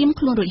បានត្រៀម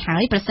ខ្លួនរួចហើ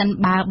យប្រសិន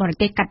បើបរ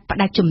ទេសកាត់ផ្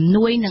តាច់ជំ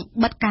នួយនិង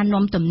បិទការ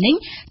នាំទំនិញ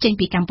ចេញ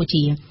ពីកម្ពុ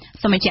ជា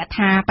សូមបញ្ជាក់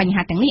ថាបញ្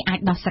ហាទាំងនេះអាច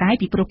ដោះស្រាយ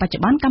ពីព្រោះបច្ចុ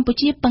ប្បន្នកម្ពុ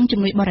ជាពឹងជំ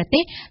នួយបរទេ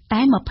សតែ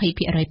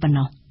 20% ប៉ុណ្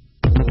ណោះ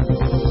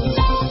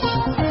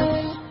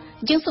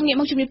យើងសូមងាក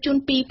មកជម្រាបជូន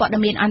ពីព័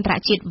ត៌មានអន្តរ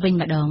ជាតិវិញ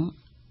ម្ដង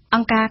អ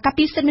ង្គការការ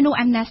ពារសិទ្ធិមនុស្ស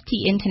Amnesty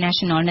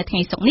International នៅថ្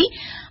ងៃសុក្រនេះ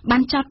បា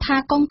នចោទថា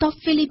កងទ័ព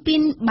ហ្វីលីពី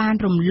នបាន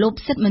រំលោភ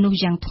សិទ្ធិមនុស្ស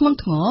យ៉ាងធ្ងន់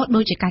ធ្ងរដោ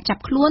យជាការចា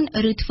ប់ខ្លួន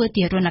ឬធ្វើ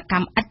ទារុណក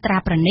ម្មឥតត្រា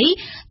ប្រណី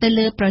ទៅ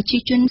លើប្រជា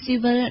ជនស៊ី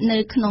វិលនៅ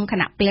ក្នុងខ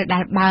ណៈពេលដែ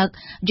លបើក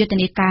យុទ្ធ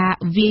នាការ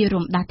វាយ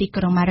រំដោះទី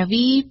ក្រុងម៉ារា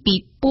វីពី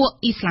ពួក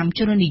អ៊ីស្លាម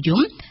ជ្រុលនិយ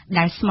ម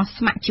ដែលស្មោះ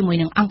ស្ម័គ្រជាមួយ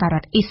នឹងអង្គការរ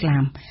ដ្ឋអ៊ីស្លា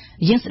ម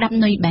យើងស្ដាប់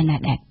នុយបែណា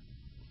ដេត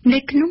នៅ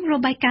ក្នុងរ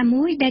បាយការណ៍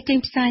មួយដែលចេញ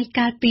ផ្សាយ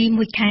កាលពី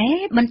មួយខែ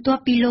បន្ទា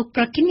ប់ពីលោក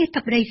ប្រធានាធិ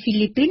បតីហ្វី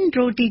លីពីន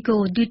Rodrigo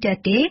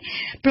Duterte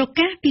ប្រ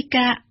កាសពី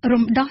ការ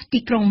រំដោះទី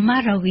ក្រុង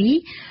Marawi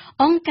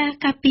អង្គការ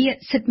ការពារ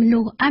សិទ្ធិមនុ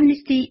ស្ស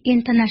Amnesty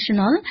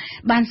International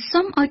បាន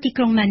សុំឲ្យទី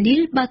ក្រុង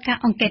Manila បើកការ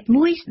អង្កេត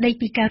មួយស្ដី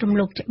ពីការរំ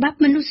លោភច្បាប់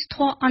មនុស្សធ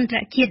ម៌អន្តរ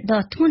ជាតិ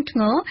ដ៏ធ្ងន់ធ្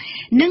ងរ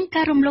និង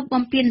ការរំលោភ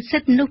បំពានសិ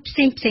ទ្ធិមនុស្សផ្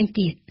សេងៗ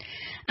ទៀត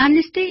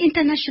Amnesty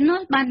International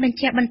បានបញ្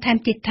ជាក់បន្ថែម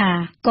ទៀតថា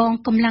កង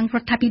កម្លាំងរ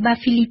ដ្ឋាភិបាល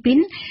ហ្វីលីពីន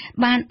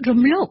បាន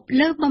រំលោភ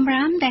លើបម្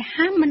រាមដែល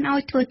ហាមមិនឲ្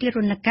យធ្វើទា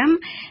រុណកម្ម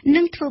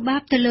និងធ្វើបា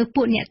បទៅលើ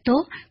ពួកអ្នកទោ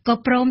សក៏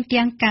ព្រម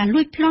ទាំងការ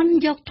លួចប្លន់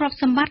យកទ្រព្យ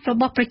សម្បត្តិរ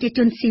បស់ប្រជាជ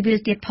នស៊ីវិល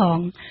ទៀតផង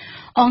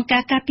អង្គកា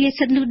រការពារ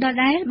សិទ្ធិមនុស្សដ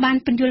ដែលបាន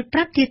ពន្យល់ប្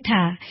រាប់ទៀត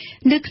ថា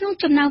នៅក្នុង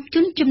ចំណោមជ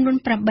នចំនួន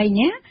8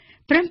នាក់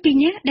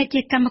7នាក់ដែល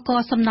ជាកម្មករ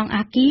សំណង់អ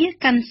គារ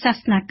កាន់សាស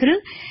នាគ្រឹះ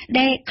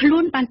ដែលខ្លួ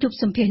នបានជួប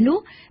សម្ភាសន៍នោះ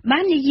បា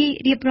ននិយាយ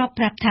រៀបរាប់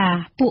ប្រាប់ថា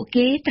ពួក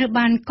គេត្រូវ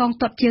បានកង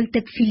ទ័ពជើង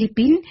ទឹកហ្វីលី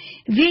ពីន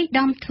វាយ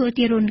ដំធ្វើ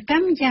ទារុណក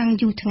ម្មយ៉ាង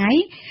យូរថ្ងៃ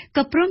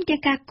ក៏ព្រមទាំ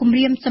ងការគំ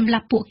រាមសម្លា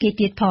ប់ពួកគេ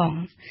ទៀតផង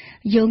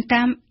យោង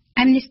តាម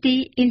Amnesty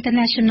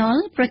International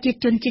ប្រជា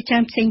ជនជាច្រើ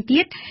នផ្សេងទៀ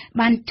ត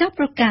បានចោទ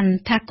ប្រកាន់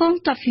ថាកង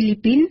ទ័ពហ្វីលី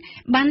ពីន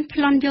បានប្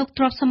លន់យក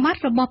ទ្រព្យសម្បត្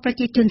តិរបស់ប្រ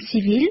ជាជនស៊ី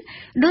វិល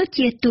ដូច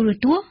ជាទូរ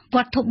ទស្សន៍វ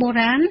ត្ថុបុ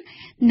រាណ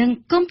និង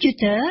កុំព្យូ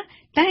ទ័រ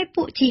តែ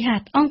ពួកជីហា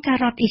តអង្គការ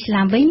រដ្ឋអ៊ីស្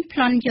លាមវិញប្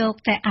លន់យក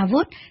តែអា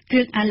វុធគ្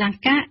រឿងអលង្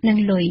ការនិង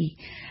លុយ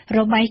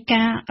របាយ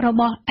ការណ៍រ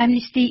បស់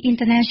Amnesty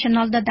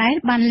International ដដែល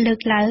បានលើ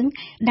កឡើង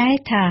ដែរ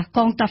ថាក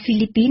ងទ័ពហ្វី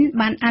លីពីន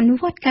បានអនុ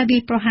វត្តការវា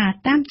យប្រហារ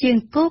តាមជើង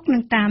គោកនិ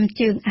ងតាម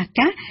ជើងអា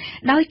កាស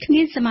ដោយគ្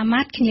មានសមាមា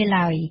ត្រគ្នា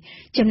ឡើយ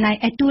ចំណែក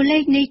ឯតួលេ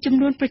ខនៃចំ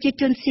នួនប្រជា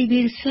ជនស៊ី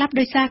វិលស្លាប់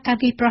ដោយសារការ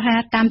វាយប្រហារ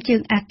តាមជើ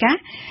ងអាកាស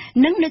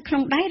និងនៅក្នុ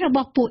ងដៃរប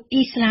ស់ពួក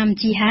អ៊ីស្លាម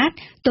ជីហាត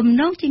ទំ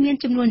នងជាមាន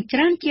ចំនួនច្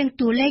រើនជាង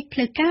តួលេខផ្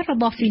លូវការរ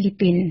បស់ហ្វីលី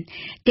ពីន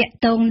ទាក់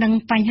ទងនឹង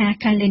បញ្ហា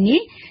ខាងលើនេះ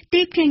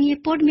ទីភ្នាក់ងារ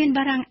ព័ត៌មាន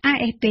បារាំង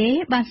AFP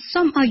បាន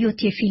សុំឲ្យយោ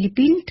ធាហ្វីលី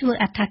ពីនធ្វើ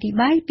អត្ថាធិប្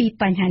បាយពី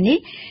បញ្ហានេះ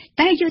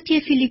តែយោធា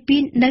ហ្វីលីពី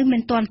ននៅមិ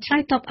នទាន់ឆ្លើ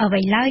យតបអ្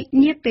វីឡើយ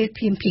នាពេល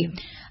ភ្លាមៗ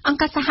អង្គ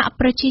ការសហ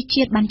ប្រជា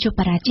ជាតិបានជួប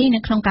បរាជ័យនៅ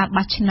ក្នុងការ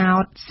បោះឆ្នោ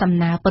តសំ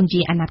ណើពន្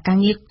យាអាណត្តិការ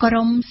ងារក្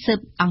រុមស៊ើប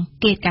អង្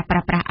កេតការប្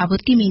រើប្រាស់អាវុធ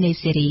គីមីនៅ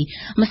ស៊េរី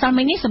ម្សិល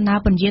មិញនេះសំណើ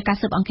ពន្យាការ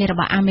ស៊ើបអង្កេតរ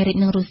បស់អាមេរិក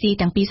និងរុស្ស៊ី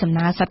ទាំងពីរសំ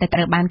ណើសុទ្ធតែត្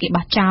រូវបានគេ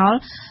បោះចោល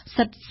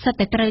សុទ្ធ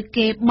តែត្រូវ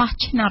គេបោះ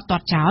ឆ្នោតទា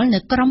ត់ចោលនៅ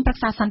ក្រុមប្រឹ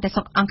ក្សាសន្តិ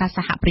សុខអង្គការស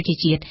ហប្រជា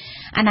ជាតិ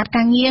អាណត្តិ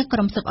ការងារក្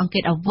រុមស៊ើបអង្កេ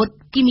តអាវុធ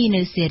គីមី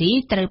នៅស៊េរី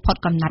ត្រូវផុត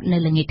កំណត់នៅ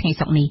ល្ងាចថ្ងៃ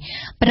សុក្រនេះ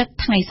ព្រឹក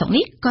ថ្ងៃសុក្រ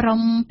នេះក្រុ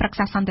មប្រឹក្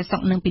សាសន្តិសុ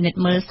ខនឹងពិនិត្យ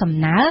មើលសំ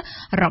ណើ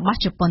របស់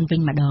ជប៉ុនវិ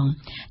ញម្ដង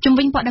ជំ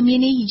វិញព័ត៌មាន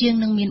នេះយើង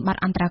នឹងមានបទ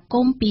អន្តរាគ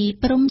មន៍ពី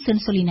ព្រំស៊ុន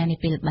សូលីណានា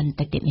ពេលបន្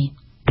តិចទៀតនេះ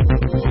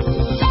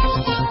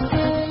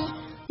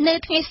នៅ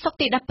ថ្ងៃសុក្រ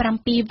ទី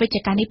17វិច្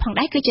ឆិកានេះផង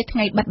ដែរគឺជាថ្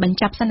ងៃបិទបញ្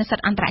ចប់សន្និសីទ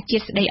អន្តរជា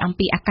តិស្តីអំ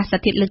ពីអាកាស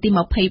ធាតុលើកទី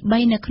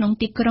23នៅក្នុង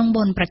ទីក្រុង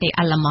ប៊ុនប្រទេស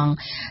អាល្លឺម៉ង់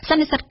ស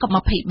ន្និសីទ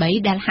COP23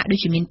 ដែលហាក់ដូច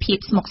ជាមានភាព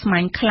ស្មុគស្មា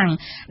ញខ្លាំង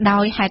ដោ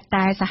យហេតុ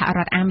តែសហរ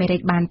ដ្ឋអាមេរិក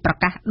បានប្រ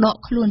កាសដក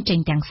ខ្លួនចេញ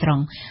ទាំងស្រុង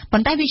ប៉ុ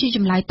ន្តែវាជាច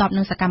ម្លើយតប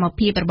នឹងសកម្ម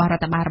ភាពរបស់រ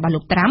ដ្ឋបាលរបស់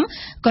លោកត្រាំ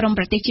ក្រុម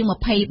ប្រទេសជាង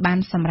20បាន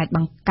សម្រេចប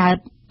ង្កើត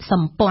ស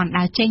ម្ព័ន្ធ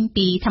ដែលចេញ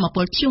ពីធម្មព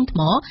លធ្យូងថ្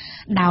ម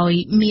ដោយ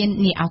មាន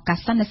នាឱកាស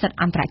សន្និសីទ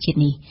អន្តរជាតិ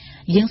នេះ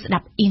យើងស្ដា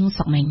ប់អៀង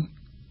សុកមិញ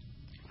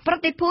ប្រ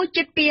តិភូ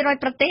ជិត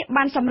200ប្រទេស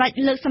បានសម្រេច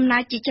លើកសំណើ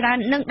ជាច្រើន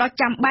និងដ៏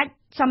ចាំបាច់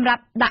សម្រា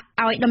ប់ដាក់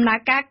ឲ្យដំណើរ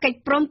ការកិច្ច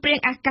ព្រមព្រៀង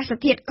អាកាស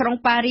ធាតុក្រុង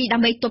ប៉ារីដើ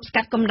ម្បីទប់ស្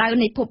កាត់កម្ដៅ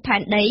នៃភពផែ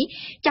នដី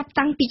ចាប់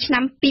តាំងពីឆ្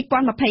នាំ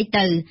2020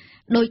ទៅ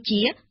ដូច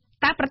ជា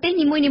តើប្រទេស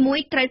នីមួយ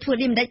ៗត្រូវធ្វើ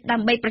ដូចម្តេចដើ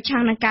ម្បីប្រឆាំ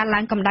ងនឹងការឡើ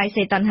ងកម្ដៅ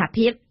សីតុណ្ហ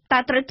ភាពតើ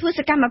ត្រូវធ្វើស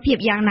កម្មភាព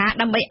យ៉ាងណា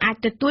ដើម្បីអាច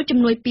ទទួលជំ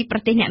នួយពីប្រ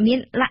ទេសអ្នកមាន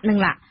លក្ខ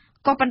ណៈ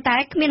ក៏ប៉ុន្តែ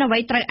គ្មានអ្វី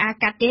ត្រូវអា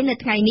កាត់ទេនៅ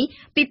ថ្ងៃនេះ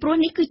ពីព្រោះ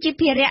នេះគឺជា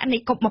ភារៈនៃ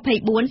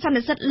COP24 សន្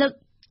និសីទលើក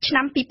ឆ្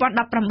នាំ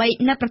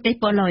2018នៅប្រទេស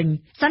ប៉ូឡូញ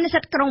សន្និសី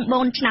ទក្រុង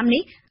បូនឆ្នាំ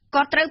នេះ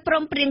ក៏ត្រូវព្រ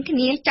មព្រៀងគ្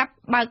នាចាប់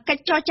បើកកិ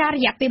ច្ចចរចារ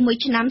យៈពេល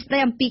1ឆ្នាំស្តី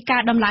អំពីកា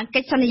រដំឡើង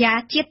កិច្ចសន្យា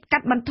ជាតិកា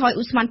ត់បន្ថយ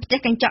ឧស្ម័នផ្ទះ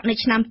កញ្ចក់នៅ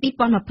ឆ្នាំ2020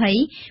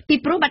ពី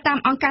ព្រោះបើតាម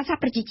អង្គការសហ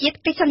ប្រជាជាតិ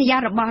កិច្ចសន្យា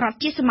របស់រដ្ឋ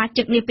ជាសមា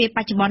ជិកនាពេលប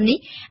ច្ចុប្បន្ននេះ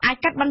អាច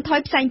កាត់បន្ថយ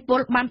ផ្សែងពុល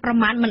បានប្រ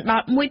មាណមិនដ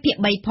ល់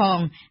 1/3 ផង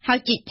ហើយ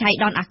ជាចៃ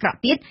ដន្យអាក្រក់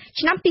ទៀត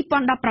ឆ្នាំ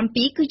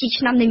2017គឺជា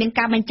ឆ្នាំដែលមាន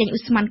ការបញ្ចេញឧ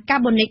ស្ម័នកា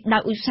បូនិកដោ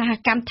យឧស្សាហ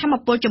កម្មថាម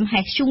ពលចំ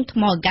ហេះធ្យូងថ្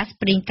ម gas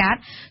ប្រេងកាត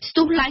ស្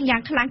ទុះឡើងយ៉ា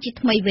ងខ្លាំងជា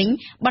ថ្មីវិញ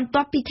បន្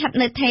ទាប់ពីស្ថិត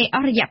នៅថេរអ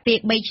ស់រយៈពេល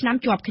3ឆ្នាំ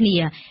ជាប់គ្នា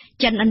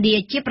ចិនឥណ្ឌា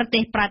ជាប្រទេ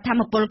សប្រើធម្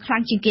មពលខ្លាំ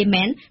ងជាងគេ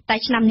មែនតែ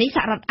ឆ្នាំនេះស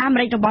ហរដ្ឋអាមេ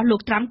រិករបស់លោ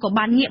កត្រាំក៏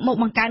បានងាកមក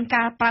បង្កើន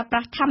ការប្រើប្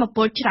រាស់ធម្មព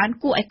លច្រើន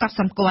គួរឲ្យកត់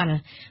សម្គាល់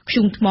ធ្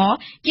យូងថ្ម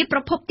ជាប្រ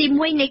ភពទី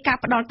1នៃការ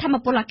ផ្ដល់ធម្ម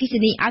ពលអគ្គិស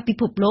នីឲ្យពិ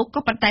ភពលោក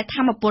ក៏ប៉ុន្តែធ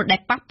ម្មពលដែ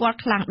លប៉ះពាល់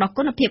ខ្លាំងដល់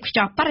គុណភាពខ្យ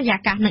ល់បរិយា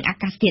កាសនិងអា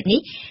កាសធាតុនេះ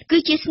គឺ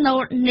ជាស្នូល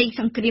នៃ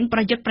សង្គ្រាមប្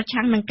រយុទ្ធប្រ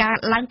ឆាំងនឹងការ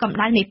ឡើងកម្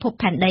ដៅនៃភព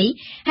ផែនដី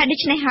ហើយដូ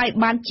ច្នេះហើយ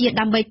បានជា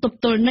ដើម្បីទប់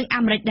ទល់នឹង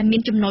អាមេរិកដែលមា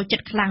នចំណូលចិ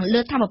ត្តខ្លាំងលើ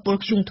ធម្មពល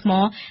ធ្យូងថ្ម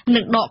និ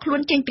ងដកខ្លួ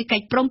នចេញពីកិ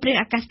ច្ចព្រមព្រៀង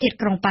អាកាសធាតុ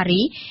ក្រុងប៉ា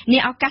រីនៃ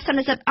ឱកាសសន្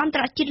និសីទអន្ត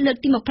រជាតិលើក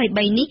ទី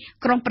23នេះ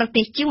ក្រុមប្រ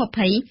ទេសជាង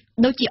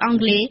20ដូចជាអង់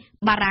គ្លេស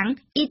បារាំង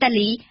អ៊ីតា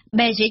លី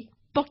បែលហ្ស៊ិក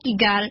ប៉ូទុយ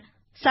ហ្គាល់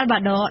សាល់វ៉ា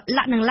ដ័រ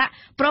ឡាក់និងឡាក់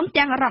ព្រម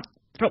ទាំងរដ្ឋ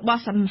រប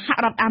ស់សហ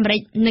រដ្ឋអាមេរិ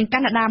កនិងកា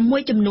ណាដាមួ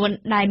យចំនួន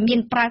ដែលមាន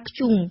ប្រើធ្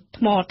យូង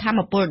ថ្មធម្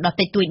មពលដ៏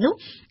តិចតួចនោះ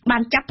បា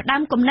នចាប់ផ្ដើ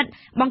មគំនិត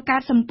បង្កើ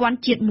តសម្ព័ន្ធ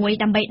ជាតិមួយ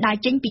ដើម្បីដើរ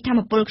ចេញពីធម្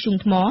មពលធ្យូង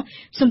ថ្ម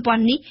សម្ព័ន្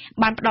ធនេះ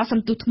បានផ្ដល់ស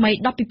ន្ទុះថ្មី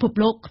ដល់ពិភព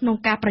លោកក្នុង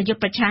ការប្រយុទ្ធ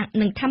ប្រឆាំង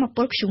នឹងធម្មព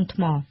លធ្យូងថ្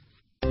ម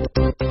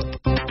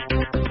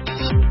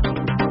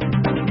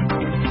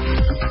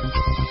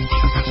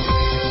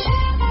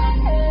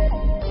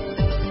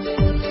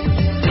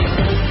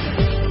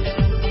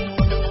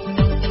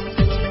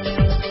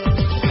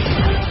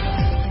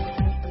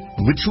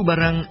វិទ្យុបា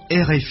រាំង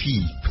RFI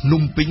ភ្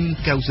នំពេញ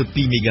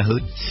 92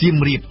 MHz សៀម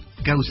រាប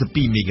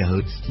 92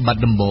 MHz បា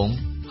ត់ដំបង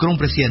ក្រុង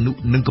ព្រះសីហនុ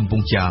និងកំព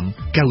ង់ចាម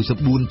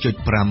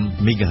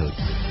 94.5 MHz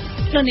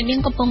លោកអ្នកនា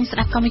ងកំពុងស្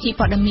ដាប់កម្មវិធី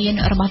ព័ត៌មាន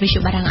របស់វិទ្យុ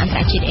បារាំងអន្ត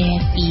រជាតិ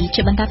RFI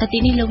ជាបន្តទៅទៀ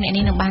តនេះលោកអ្នក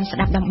នាងនឹងបានស្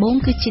ដាប់ដំបូង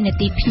គឺជានា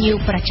ទីភ្ញៀវ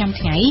ប្រចាំ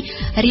ថ្ងៃ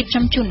រៀប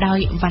ចំជូនដោយ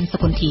វ៉ាន់សុ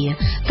គន្ធា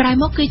ក្រោយ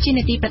មកគឺជា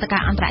នាទីព្រឹត្តិកា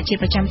រណ៍អន្តរជាតិ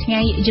ប្រចាំថ្ងៃ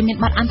ជំនាញ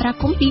បទអន្តរ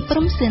កម្មពីព្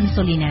រំសឿន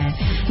សូលីណា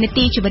នា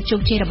ទីជីវិតជោ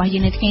គជ័យរបស់យើ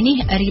ងនៅថ្ងៃនេះ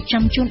រៀប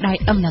ចំជូនដោយ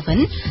អឹមណាវិន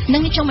និ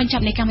ងចុងបញ្ច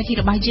ប់នៃកម្មវិធី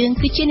របស់យើង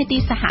គឺជានាទី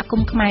សហគម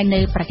ន៍ខ្មែរនៅ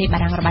ប្រទេសបា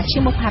រាំងរបស់ជា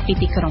មុខពី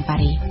ទីក្រុងប៉ា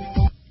រី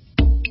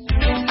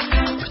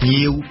ភ្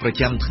ញៀវប្រ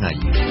ចាំថ្ងៃ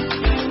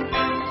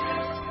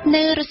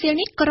នៅរសៀល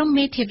នេះក្រុម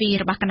មេធាវី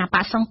របស់គណៈប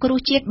កសង្គ្រោះ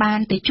ជាតិបាន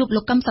ទៅជួប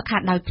លោកកឹមសុខា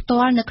ដោយផ្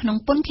ទាល់នៅក្នុង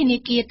ពន្ធនា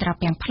គារត្រ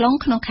ពាំង plong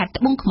ក្នុងខេត្ត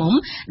ត្បូងឃ្មុំ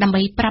ដើម្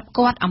បីប្រាប់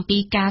គាត់អំពី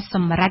ការស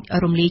ម្រេច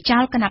រំលាយចោ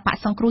លគណៈបក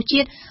សង្គ្រោះជា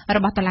តិរ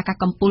បស់តុលាការ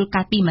កំពូល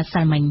កាលពីម្សិ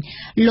លមិញ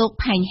លោក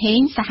ផែងហេង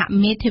សហ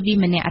មេធាវី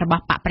ម្នាក់រប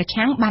ស់បកប្រ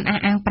ឆាំងបានអះ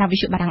អាងប្រាប់វិ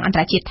ទ្យុបារាំងអន្ត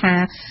រជាតិថា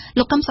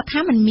លោកកឹមសុខា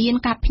មិនមាន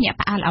ការភ្ញាក់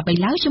ផ្អើលអ្វី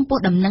ឡើយចំពោះ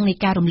ដំណឹងនៃ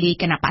ការរំលាយ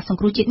គណៈបកសង្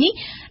គ្រោះជាតិនេះ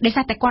ដោយ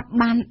សារតែគាត់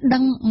បានដឹ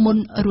ងមុន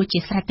រួចជា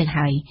ស្រេចទៅ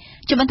ហើយ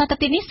ជាបន្តទៅ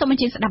ទៀតនេះសូមអ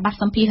ញ្ជើញស្ដាប់បទ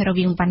សម្ភាសន៍រ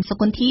វាងវ៉ាន់សុ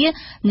គន្ធា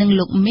និង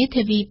លោកមេ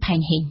ធាវីផែង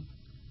ហេង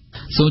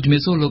សូមជំរា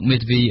បសួរលោកមេ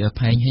ធាវី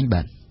ផែងហេង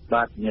បាទ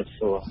ជំរាប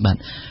សួរបាទ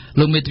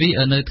លោកមេធាវី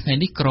នៅថ្ងៃ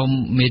នេះក្រុម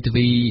មេធា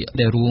វី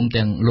ដែលរួម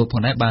ទាំងលោកផ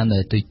ងដែរបាន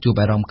ទៅជួប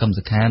អារម្មណ៍កឹម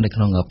សុខានៅក្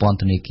នុងពន្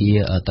ធនាគារ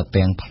ត្រ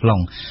ពាំង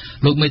plong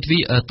លោកមេធាវី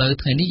ទៅ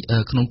ថ្ងៃនេះ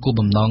ក្នុងគោល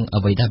បំណង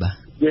អ្វីដែរបាទ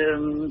យើ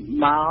ង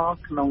មក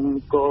ក្នុង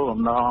គោល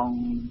បំណង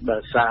ដោ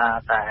យសារ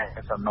តែ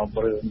សំណុំ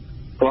រឿង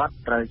គាត់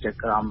ត្រូវជា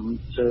ក្រុម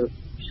ស៊ើប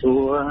សួ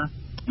រ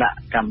ដាក់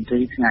កម្មវិធី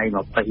ថ្ងៃ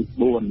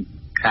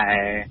24ខែ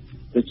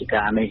វិច្ឆិ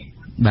កានេះ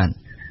បាទ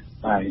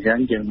អញ្ចឹង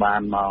យើងបា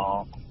នម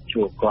ក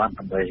ជួបគាត់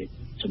ដើម្បី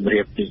ជម្រា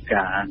បពី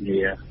ការងា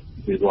រ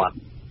វិវត្ត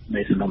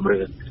នៃសំណុំ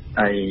រឿង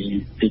ហើយ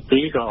ទី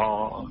2ក៏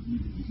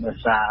ដោយ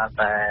សារ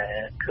តែ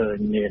ឃើញ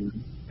មាន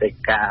កិច្ច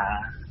ការ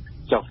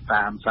ចុះ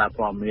តាមសារ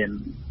ព័ត៌មាន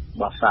រ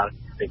បស់សាល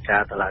កិច្ចកា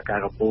រតុលាការ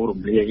កំពូល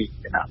រំលាយ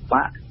គណៈប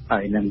កហើ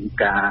យនឹង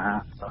ការ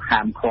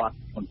ហាមឃាត់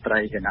មន្ត្រី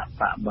គណៈ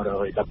បក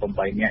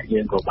118នាក់យើ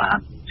ងក៏បាន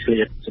ឆ្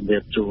លៀតជំរា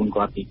បជូន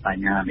គាត់ពីប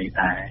ញ្ហានេះ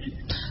ដែរ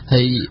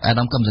ហើយអា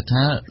ដាមកឹមសុ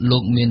ខាលោ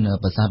កមាន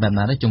ប្រសាសន៍បែប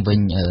ណាដែរជំវិញ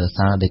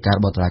សារដីការ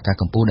បស់តុលាការ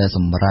កំពូលដែលស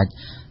ម្រេច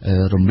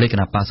រំលាយគ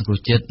ណៈបកសង្គ្រោះ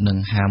ជាតិនិង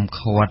ហាម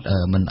ឃាត់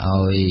មិន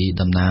ឲ្យ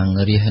តំណាង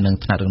រាស្ត្រនិង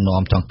ថ្នាក់ដឹក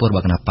នាំចុងក្រោយរប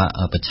ស់គណៈបក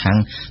ប្រឆាំង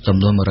ចំ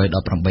នួន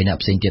118នាក់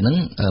ផ្សេងទៀតហ្នឹង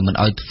មិន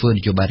ឲ្យធ្វើន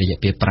យោបាយរយៈ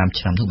ពេល5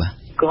ឆ្នាំនោះបាទ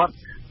គាត់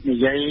និ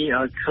យាយ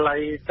ឲ្យខ្លី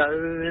ទៅ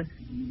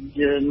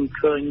យើង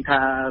ឃើញ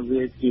ថា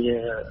វាជា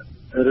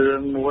រឿ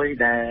ងមួយ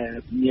ដែល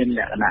មាន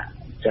លក្ខណៈ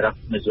ចរិត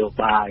នយោ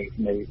បាយ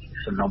នៃ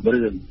សំណុំ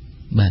រឿង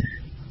បាទ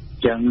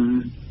ចឹង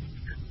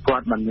គា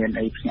ត់មិនមាន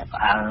អីភ្ញាក់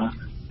ផ្អើល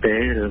ទេ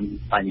រឿង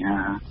បញ្ហា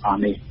អស់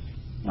នេះ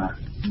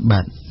បា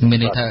ទមាន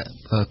ន័យថា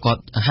គា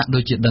ត់ហាក់ដូ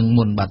ចជាដឹង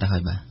មុនបាត់ទៅហើ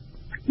យបា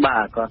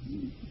ទគាត់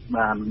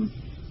បាន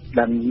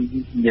ដឹង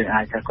យើង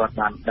អាចថាគាត់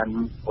បានដឹង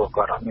ព្រោះ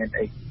គាត់អត់មាន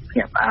អីភ្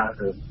ញាក់ផ្អើល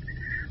រឿង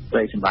ព្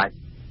រៃសម្បត្តិ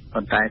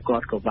ប៉ុន្តែគា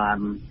ត់ក៏បាន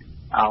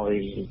ឲ្យ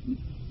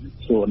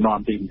សួរនាំ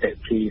ពីមតិ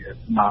ពី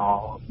មក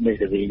មេ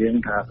ធាវីយើង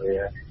ថាវា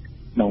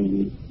ក្នុង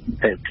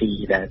តែទី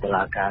ដែលតុ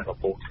លាការកំ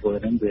ពុងធ្វើ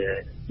ហ្នឹងវា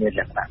មាន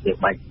លក្ខណៈវា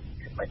បាច់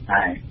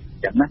ដែរអ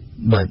ញ្ចឹងណា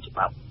បាទច្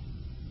បាប់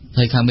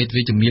ហើយខាងមេធា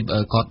វីជំរាប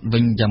គាត់វិ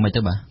ញយ៉ាងម៉េច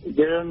ទៅបាទ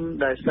យើង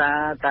ដោយសារ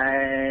តែ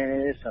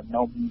សំ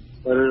ណុំ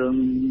រឿង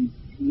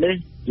នេះ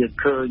យើង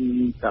ឃើញ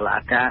តុលា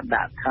ការ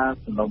ដាក់ថា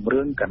សំណុំ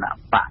រឿងគណៈ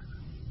បក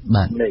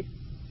បាទលេខ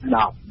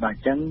10បាទអ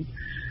ញ្ចឹង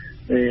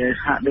វា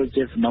ហាក់ដូច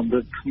ជាសំណុំរឿ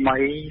ងថ្មី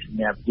ស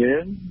ម្រាប់យើ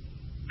ង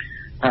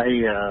ហើយ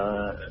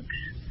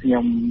ខ្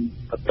ញុំ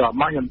បន្ទាប់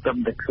មកខ្ញុំ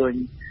ទៅឃើញ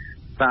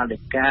សារដី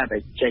កាដែ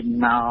លចេញ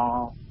មក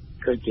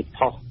ឃើញជា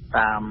ផុស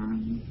តាម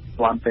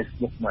ព័ត៌មាន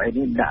Facebook មកអី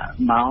នេះដាក់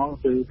មក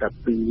គឺតែ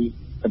ពី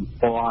ទំ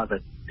ព័រទៅ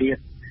ទៀត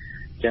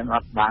ចឹងអ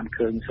ត់បាន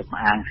ឃើញសំ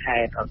អាងហេ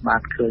តុអត់បា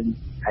នឃើញ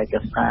ឯក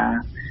សារ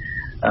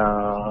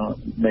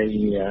នៃ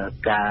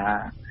ការ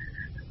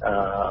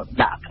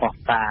ដាក់ផុស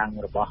តាង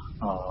របស់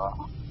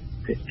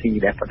ពិធី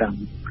ដែលប្តឹង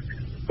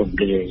ពំ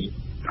លាយ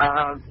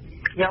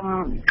ខ្ញុំ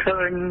ឃើ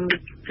ញ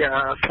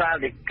សាល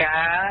ដីកា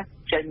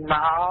ចេញម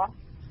ក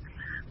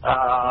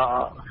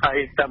ហើយ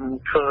តាម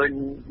ឃើញ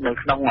នៅ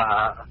ក្នុង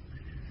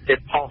ទេ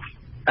ផុស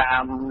តា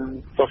ម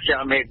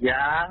social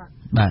media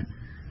បាទ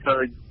ឃើ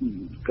ញ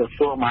ក្រ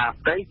សួងមហា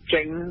ផ្ទៃ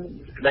ចេញ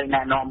ដែល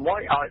ណែនាំមួ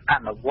យឲ្យអ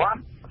នុវត្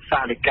តសា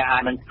លដីកា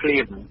នឹងភ្លា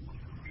ម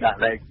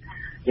ដែល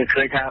យើង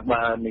ឃើញថា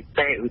បើនី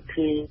តិវិ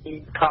ធី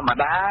ធម្ម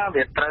តា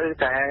វាត្រូវ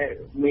តែ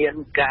មាន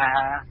ការ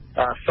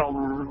សុំ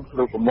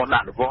រូបមន្ត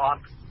អនុវត្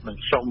តនិង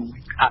សុំ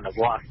អនុ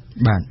វត្ត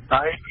បាទ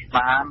ហើយ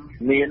បាន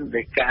មាន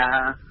ដីកា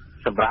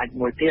សម្រាប់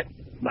មួយទៀត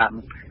បាន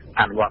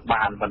អនុវត្ត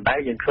បានប៉ុន្តែ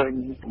យើងឃើញ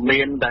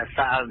មានតែ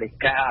សាលដី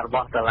ការប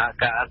ស់តុលា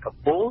ការកំ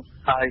ពូល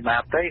ហើយម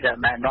កទៅដែល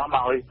ណែនាំ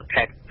ឲ្យ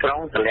ខេត្តក្រុង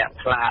តម្លាក់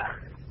ស្លាក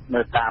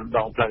នៅតាមដ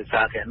ងផ្លូវ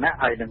សាធារណៈ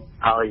ហើយនឹង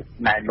ឲ្យ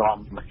ណែនាំ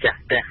ម្ចាស់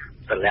ផ្ទះ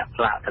តម្លាក់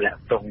ស្លាកតម្លាក់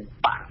ទង់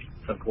បាក់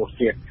សង្គម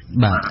ជាតិ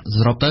បាទស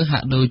រុបទៅហា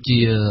ក់ដូចជា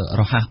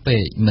រហ័សពេ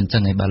កមិនចឹ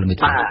ងឯងបាទលោកមេ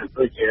ធាវីបាទ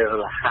ដូចជា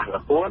រហ័សរ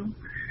ហួន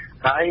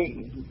ហើយ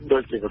ដូ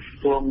ចជាក្រ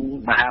សួង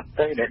មហាផ្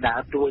ទៃដែលដើរ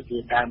តួជា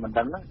ដើមមិន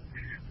ដឹងហ្នឹង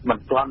មិន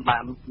ទាន់បា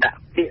នដា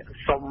ក់ពាក្យ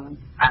សុំ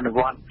អនុវ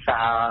ត្តសា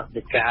ល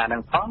ដីកានឹ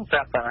ងផងស្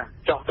រាប់តែ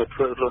ចុះទៅធ្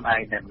វើខ្លួនឯ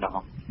ងតែម្ដង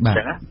បាទ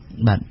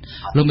បាទ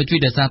លោកមេធាវី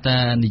ដែលសារតែ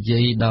និយា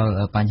យដល់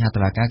បញ្ហាតុ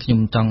លាការខ្ញុំ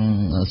ចង់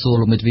សួរ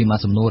លោកមេធាវីមក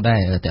សំណួរដែរ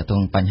តាក់ទ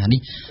ងបញ្ហានេះ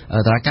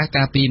តុលាការ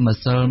កាលពីម្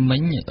សិលមិ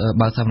ញ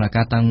បើកសវនក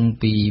ម្មតាំង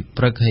ពី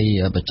ព្រឹកហើយ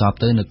បញ្ចប់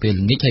ទៅនៅពេល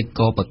ល្ងាចហើយ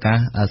ក៏ប្រកាស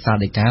សាល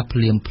ដីកាភ្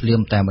លា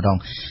មតែម្ដង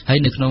ហើយ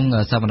នៅក្នុង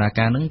សវនក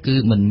ម្មហ្នឹងគឺ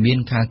មិនមាន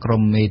ខាងក្រ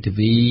មមេធា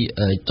វី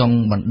ចង់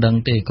បណ្ដឹង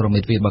ទេក្រមមេ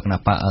ធាវីរបស់គណៈ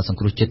បកសង្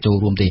គ្រោះជាតិចូល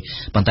រួមទេ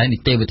ប៉ុន្តែនី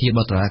តិវិធីរប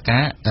ស់តុលាកា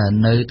រ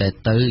នៅតែ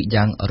ទៅ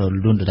យ៉ាងរ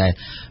លូនដដែល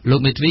លោក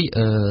មេធាវី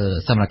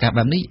សវនកម្ម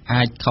បែបនេះ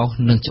អាចខុស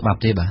នឹងច្បាប់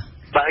ទេបាទ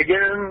បើ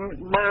យើង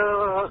មើល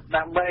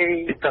ដើម្បី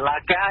តុលា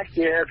ការ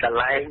ជាកន្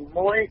លែង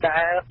មួយដែ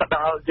លផ្ដ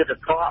ល់យុត្តិ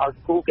ធម៌ឲ្យ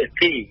គូភា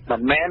គីមិ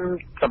នមែន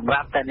សម្រា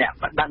ប់តែអ្នក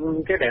ប្តឹង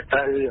ទេដែលត្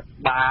រូវ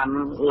បាន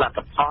លទ្ធ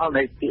ផល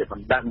នៃពាក្យប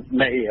ណ្ដឹង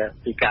នៃ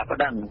ពីការប្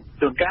តឹង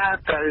ជួនកាល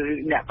ត្រូវ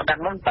អ្នកប្តឹង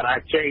នឹងបរា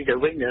ជ័យទៅ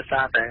វិញដោយ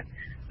សារតែ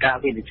ការ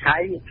វិនិច្ឆ័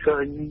យឃើ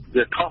ញ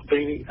វាខុស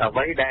ពីអ្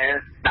វីដែល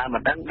តាមប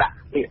ណ្ដឹងដាក់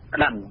ពាក្យប្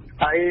តឹង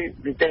ហើយ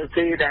នីតិវិ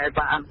ធីដែល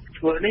បាន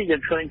ធ្វើនេះយើ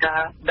ងឃើញថា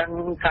ដឹង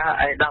ថា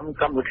ឯកឧត្តម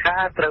កម្មវិកា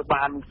រត្រូវ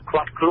បាន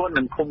ឃាត់ខ្លួន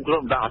និងឃុំខ្លួ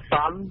នដល់អស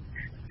ន្ន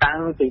តាំង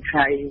ពីថ្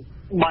ងៃ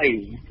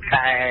3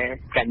ខែ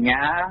កញ្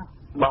ញា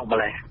មកម្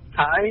លេះ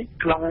ហើយ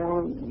ក្នុង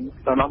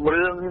សំណុំ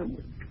រឿង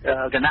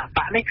គណៈប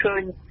កនេះឃើ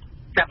ញ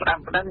ចាប់ផ្ដើម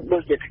ប្តឹងដូ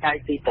ចជាថ្ងៃ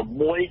ទី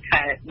6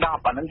ខែ10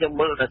អាហ្នឹងខ្ញុំ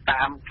មើលទៅ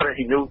តាម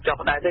Fresh News ចុះ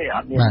ដែរទេអ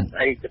ត់មាន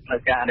អីចំណុ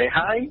ចការទេ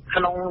ហើយ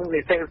ក្នុង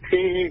នីតិវិ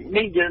ធី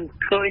នេះយើង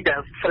ឃើញតែ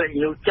Fresh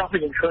News ចុះ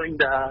យើងឃើញ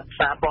តែ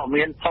សារព័ត៌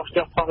មានផុស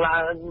ចុះផុសឡើ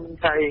ង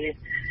ហើយ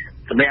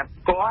សម្រាប់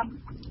គាត់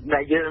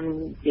ដែលយើង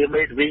ជា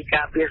មេធាវី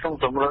ការពារសង្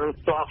គមរង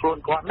ផ្ទាល់ខ្លួន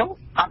គាត់នោះ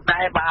អត់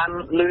ដែលបាន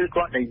ឮ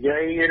គាត់និយា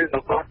យឬ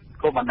ក៏គាត់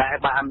ក៏មិនដែល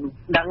បាន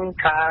ដឹង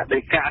ថាដោ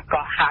យការ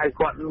កោះហៅ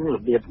គាត់រ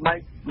បៀបម៉េច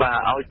បាទ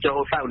ឲ្យចូល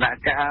សវន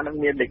កម្មនឹង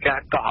មានដោយការ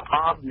កោះអ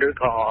ត់ឬ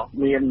ក៏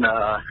មាន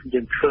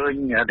យើងឃើញ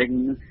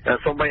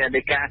សូម្បី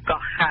ដោយការ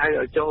កោះហៅ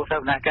ឲ្យចូលស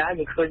វនកម្ម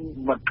យើងឃើញ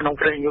ក្នុង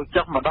ព្រេងយុ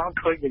ចុះម្ដង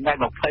ឃើញថ្ងៃ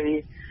27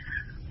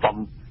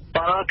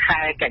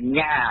ខែកញ្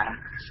ញា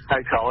ហើ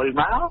យក្រោយ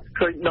មក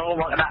ឃើញដូរ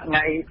មកដាក់ថ្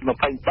ងៃ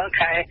27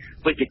ខែ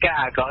វិច្ឆិកា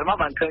ក្រោយមក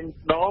បានឃើញ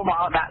ដូរម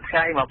កដាក់ថ្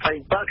ងៃ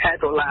27ខែ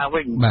តុលា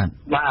វិញបាទ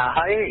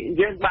ហើយ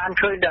យើងបាន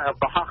ឃើញតែ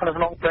ប្រហោះក្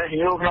នុង Press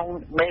News ក្នុង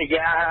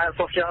media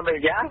social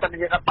media តែ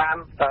យើងអត់បាន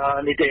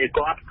នីតិ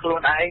គាត់ខ្លួ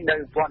នឯងនៅ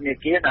ពន្ធនា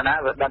គារណា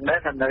វាដឹងដែរ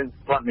ថានៅ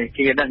ពន្ធនា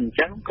គារហ្នឹងអញ្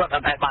ចឹងគាត់អ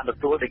ត់បានទ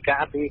ទួលដីកា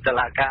ពីតុ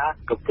លាការ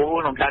កំពូល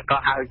ក្នុងការកោះ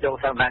ហៅចូល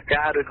សវនក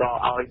ម្មឬក៏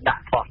ឲ្យដា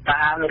ក់ផុស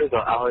តាងឬ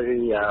ក៏ឲ្យ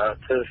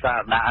ធ្វើសារ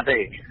ណាទេ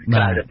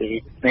ក្រៅពី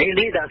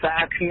នេះដោយសា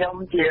រខ្ញុំ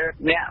ជា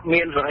អ្នក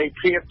មានសេរី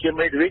ភាពជា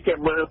មេធាវីជា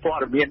មើលព័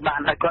ត៌មានបាន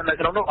ហើយគាត់នៅ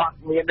ក្នុងនោះអត់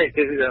មានទេ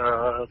គឺ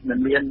មិន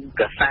មាន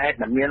កសែត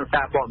មិនមាន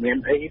សារព័ត៌មាន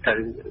អីទៅ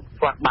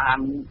គាត់បាន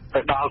ទៅ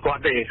ដល់គា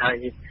ត់ទេហើយ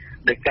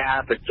ដោយការ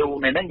បញ្ជូន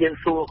នេះយើង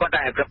សួរគាត់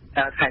ដែរ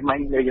ថ្ងៃមិញ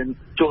យើង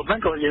ជួបហ្នឹ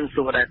ងក៏យើង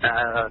សួរដែរថា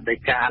ដោយ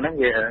ការហ្នឹង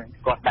វា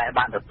គាត់ដែរ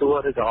បានទទួល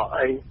ឬក៏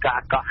អីកា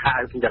រកោះហៅ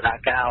ពីតុលា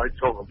ការឲ្យ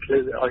ចូលកំភ្លឺ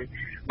ឲ្យ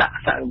ដាក់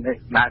សវន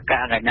ក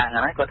ម្មកញ្ញាហ្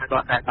នឹងគាត់ថាគា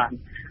ត់ដែរបាន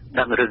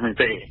ដឹងរឿងនេះ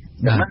ទេ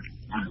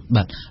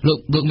បាទ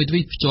លោកមេធា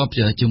វីភ្ជាប់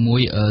ជាមួ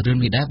យរឿង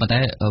នេះដែរប៉ុន្តែ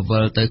វិ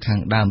លទៅខាង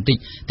ដើមបន្តិច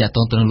តាក់ទ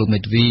ងទៅនឹងលោកមេ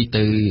ធាវី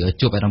ទៅ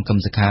ជួបអារម្មណ៍កម្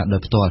មសខាដោ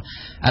យផ្ទាល់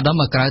អាដា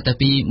មក្រៅតែ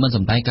ពីមិនស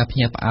ម្ដែងការភ្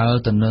ញាក់ផ្អើល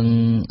ទៅនឹង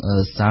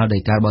សាលដី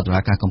ការបស់តុ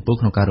លាការកំពូល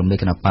ក្នុងការរំលែក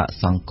គណៈបក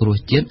សង្គ្រោះ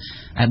ជាតិ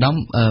អាដាម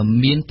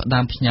មានផ្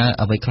ដាំផ្ញើ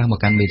អ្វីខ្លះមក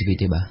កាន់មេធាវី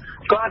ទេបាទ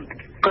គាត់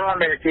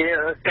តែជា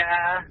កា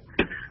រ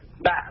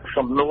ដាក់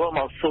សំណួរម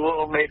កសួរ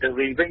មេធា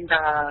វីវិញ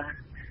ថា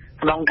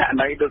ក្នុងករ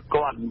ណីដូច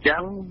គាត់អញ្ចឹ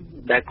ង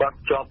ដែលគាត់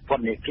ជាប់ព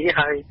ន្ធនាគារ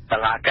ហើយតុ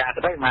លាការ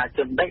ក្តីមហាជ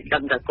នដីដឹ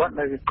ងថាគាត់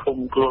នៅឃុំ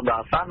ខ្លួនដ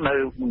ល់អសន្ននៅ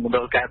មណ្ឌ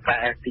លកែប្រែ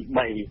ទី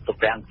3ប្រ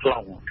ពាំងខ្ល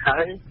ងហើ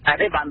យហើយ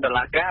នេះបានតុ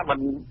លាការមិន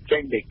ចេ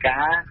ញដីកា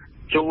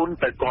ជូន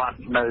ទៅគាត់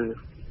នៅ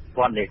ព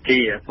ន្ធនាគា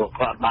រពួក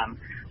គាត់បាន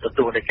ទ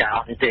ទួលដីកាអ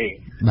ស់នេះទេ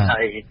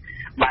ហើយ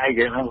បែរ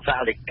យើងក្នុងសា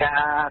លដីកា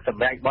ស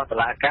ម្រាប់បទតុ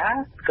លាការ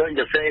ឃើញ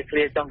ទៅសេគ្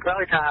រាចុងក្រោ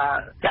យថា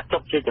ចាត់ទុ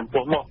កជាចំ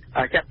ពោះមុខ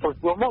ចាត់ទុក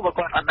ចំពោះមុខបើ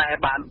គាត់អត់ដែល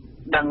បាន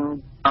ដឹង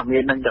អត់មា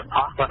ននឹងទាំងអ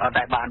ស់គាត់អត់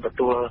ដែលបានទ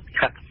ទួល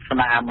ខិតស្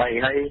នាមអី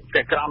ហើយ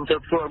តែក្រមជើ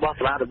ងខ្លួនរបស់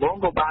សាលាដំបង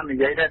ក៏បាននិ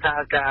យាយដែរថា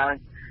ការ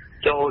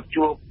ចូល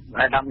ជួប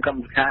អាដាមក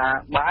ម្មការ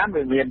បាន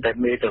វាមានតែ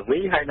មេធាវី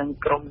ហើយនឹង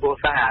ក្រុមគូ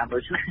សាដូ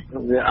ច្នេះ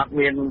វាអត់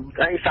មាន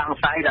អីសង្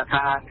ស័យ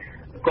ថា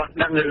គាត់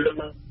ដឹងរឿង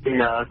ពី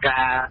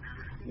ការ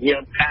យា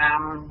មកាម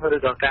ឬ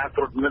ក៏ការត្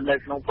រួតពិនិត្យនៅ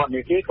ក្នុងពន្ធ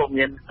នាគារក៏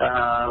មាន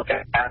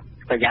ការ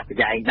ប្រយ័ត្នប្រ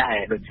យែងដែរ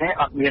ដូច្នេះ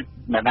អត់មាន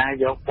អ្នកណា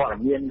យកព័ត៌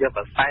មានយក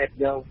ប្រស័យ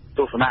យកទ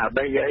ស្សនៈ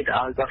អីយកអីទៅ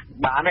ឲ្យគាត់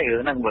បានទេរឿ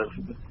ងហ្នឹងមើ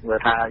ល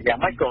ថាយ៉ាង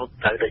ម៉េចក៏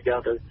ត្រូវតែយក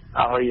ទៅ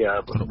ឲ្យ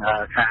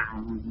ខាង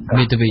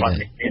មេធាវី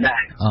ដែ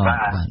របា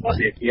ទ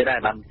និយាយដែរ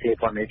បានជា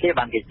ពន្ធនាគារ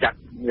បានគេចាត់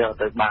យក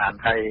ទៅបាន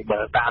ហើយបើ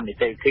តាមនី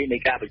តិវិធីនៃ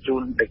ការបញ្ជូ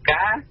នដី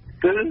កា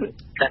គឺ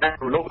តែថា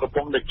លោកកំ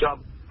ពុងតែជាប់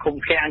ឃុំ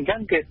ឃាំងអញ្ចឹ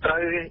ងគេត្រូ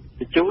វ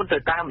បញ្ជូនទៅ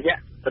តាមរយៈ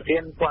ប្រធា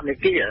នពន្ធនា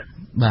គារ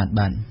បាទ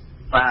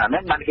ហ្នឹ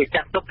ងបានគេ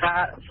ចាត់ទុកថា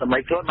សម័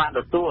យខ្លួនបាន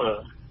ទទួល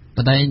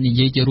ប៉ុន្តែនិ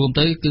យាយជារួម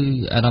ទៅគឺ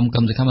អាដាមក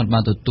ម្មសខាមិនបា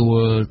នទទួល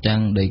ទាំ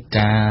ងដី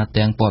កា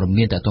ទាំងព័ត៌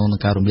មានតទៅនឹង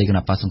ការរំលាយគ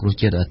ណៈបក្សសង្គ្រោះ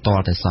ជាតិត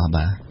តែសោះ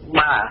បាទ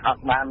អ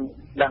ត់បាន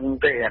ដឹង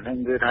ទេអាហ្នឹង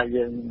គឺថា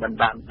យើងមិន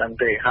បានដឹង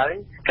ទេហើយ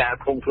ការ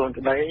ឃុំខ្លួន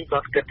ក្តីគា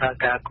ត់គិតថា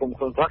ការឃុំ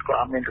ខ្លួនគាត់ក៏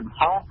អត់មានកំ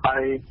ហុសហើ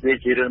យវា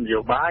ជារឿងនយោ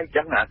បាយអញ្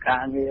ចឹងអាកា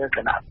រងារគ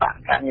ណៈបក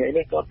ការងារ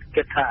នេះគាត់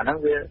គិតថាអាហ្នឹង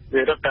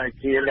វារត់តែ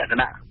ជាលក្ខ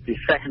ណៈពិ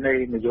សេសនៃ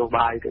នយោ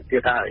បាយទៅទៀ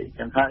តហើយអញ្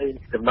ចឹងហើយ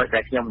ចំណុចដែ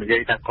លខ្ញុំនិយា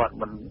យថាគាត់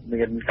មិន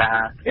មានការ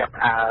ភ្ញាក់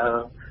ផ្អើល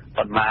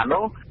ប៉ុន្មាន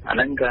នោះអាហ្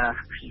នឹងក៏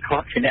គា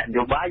ត់ជាអ្នកន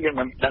យោបាយយើង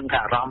មិនដឹងថា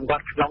អារម្មណ៍គា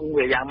ត់ក្នុង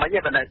វាយ៉ាងម៉េចទេ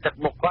ប៉ុន្តែទឹក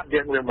មុខគាត់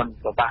យើងវាមិន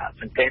ពិបាក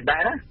សង្កេតដែ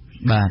រណា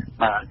បាទ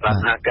គាត់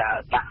ថាការ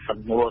ដាក់សំ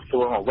ណួរសួ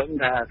រមកវិញ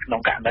ថាក្នុ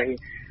ងករណី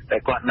តែ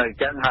គាត់នៅអ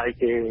ញ្ចឹងហើយ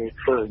គេ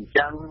ធ្វើអញ្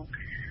ចឹង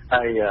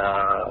ហើយ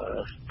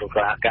តុ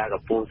លាការ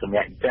កំពូលសម្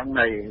រាប់អញ្ចឹង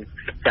ហើយ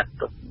ចាត់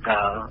ទុក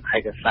ឯ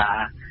កសារ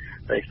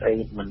ស្អី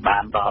មិនបា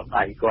នដល់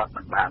ដៃគាត់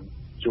មិនបាន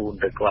ជូន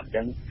ទៅគាត់អញ្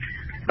ចឹង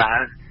តើ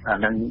អា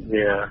នឹង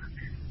វា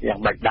យ៉ាង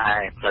ម៉េចដែរ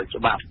ផ្លូវ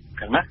ច្បាប់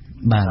ចឹងណា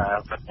បា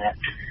ទ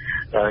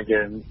តែ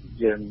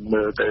យើង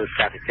មើលទៅ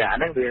កតិកា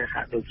ហ្នឹងវា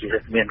ហាក់ដូចជា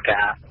មាន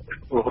ការ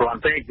រា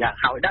ន់ពេកយ៉ាង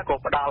ហើយណាក៏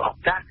ផ្ដល់ឱ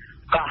កាស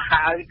ក៏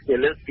ហើយជា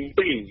លើកទី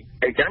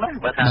2អញ្ចឹងណា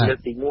បើថាលើក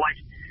ទី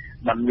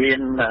1มันមា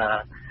ន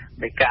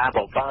នៃការប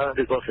ប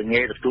ឬក៏សញ្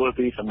ញាទទួល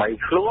ពីសម័យ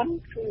ខ្លួន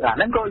អាហ្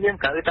នឹងក៏យើង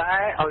ត្រូវតែ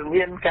ឲ្យ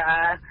មានការ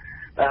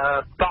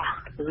កោះ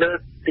លើក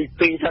ទី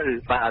2ទៅ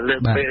បាទលើ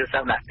កពេលស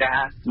កម្មការ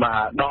ម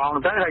កដង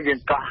ទៅហើយយើង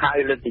កោះហើយ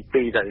លើកទី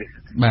2ទៅឲ្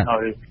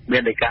យមា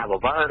ននៃការប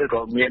បឬ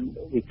ក៏មាន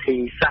វិធី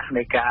សាស្ត្រ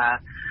នៃការ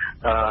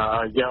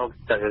យក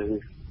ទៅ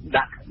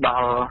ដាក់ដ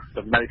ល់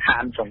ចំណៅឋា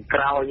នចុងក្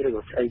រោយឬ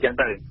ក៏ស្អីចឹង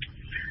ទៅ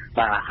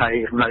បាទហើយ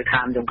ចំណៅ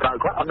ឋានចុងក្រោយ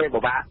គាត់អត់មាន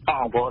ពិបាកផ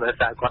ងព្រោះដោយ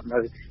សារគាត់នៅ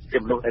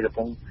ជំនួសដែលកំ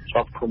ពុង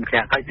ជាប់ឃុំ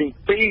ឃាំងហើយទី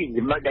2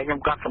ចំណុចដែលខ្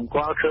ញុំគាត់សម្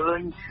គាល់ឃើញ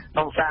ក្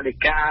នុងសាលដី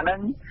កាហ្នឹ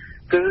ង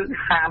គឺ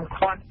ហាម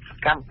ឃាត់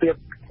កម្មភាព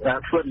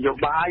ធ្វើនយោ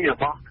បាយរ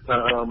បស់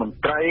មន្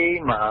ត្រី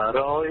118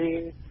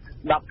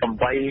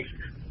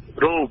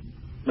រូប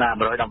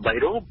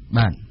118រូប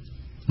បាទ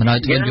មិនឲ្យ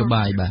ធ្វើនយោ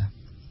បាយបាទ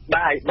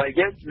បើ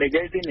យើងនិ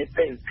យាយពីនីតិ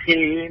វិធី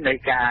នៃ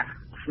ការ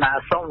ស្នើ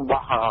សុំរប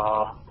ស់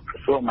ក្រ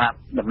សួង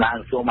តំណាង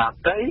ក្រសួងមហា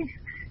ផ្ទៃ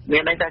មា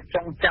នន័យថាច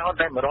ង់ចោទ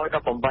តែ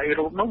118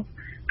រូបនោះ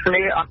គ្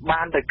នាអត់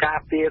បានទៅការ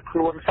ពារខ្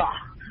លួនសោះ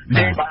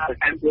ទេបានទៅ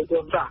ការពារខ្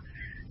លួនសោះ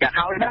យ៉ាង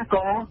ហើយណា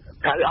ក៏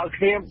ត្រូវឲ្យ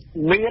គ្នា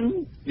មាន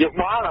យោ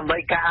បល់ដើម្បី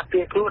ការពា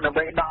រខ្លួនដើម្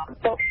បីដក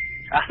ទុក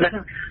អាហ្នឹង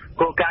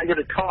គោលការណ៍យុត្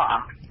តិធ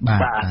ម៌បា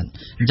ទ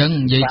អញ្ចឹង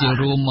និយាយជា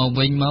រួមមក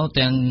វិញមក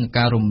ទាំង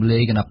ការរំលា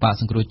យគណៈបក្ស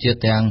សង្គ្រោះជាតិ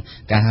ទាំង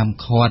ការហាម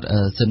ឃាត់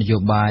សិទ្ធិនយោ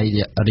បាយ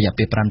រយៈ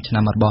ពេល5ឆ្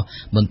នាំរបស់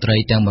មន្ត្រី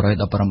ទាំង118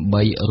រូប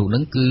ហ្នឹ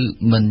ងគឺ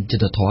មិនយុ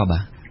ត្តិធម៌បា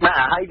ទ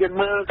ហើយយើង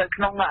មើលទៅ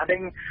ក្នុងអានេះ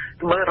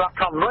មើលរដ្ឋ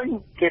ធម្មនុញ្ញ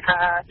គេថា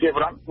ជារ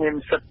ដ្ឋមាន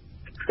សិទ្ធិ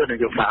ធ្វើន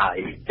យោបាយ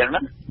អញ្ចឹង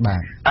ណាបា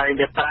ទហើយ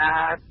មាត្រា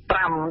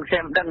5ខ្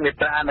ញុំដឹងមា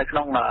ត្រានៅក្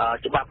នុង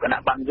ច្បាប់គណៈ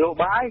បញ្ញយោ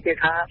បាយគេ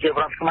ថាជា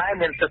រដ្ឋខ្មែរ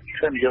មានសិទ្ធិ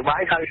ធ្វើនយោបា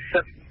យហើយ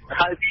សិទ្ធិ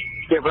ហើយ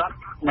ជារដ្ឋ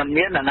មិន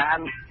មានអាណា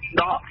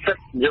ដកសិទ្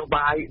ធិនយោ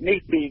បាយនេះ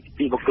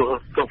ពីបុគ្គល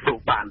គ្រប់រូប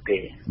បានទេ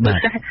បាទ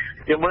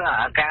យើងមើល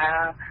អាការ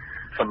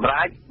សម្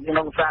រាប់ក្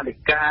នុងសាលដី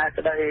កា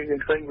ស្ដីយើ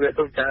ងឃើញវា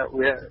ដូចថា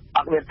វាអ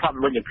ត់មានធ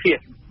ម្មញ្ញភាព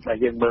បើ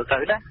យើងមើលទៅ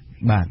ណា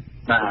បាទ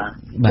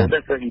ទៅ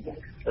ឃើ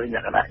ញ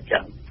យ៉ាងណាអញ្ចឹ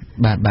ង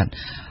បាទ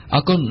អ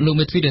រគុណលោក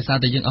មេធាវីដែលសារ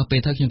តែយើងអស់ពេល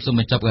ទៅខ្ញុំសូម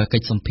បញ្ចប់កិ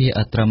ច្ចសម្ភាស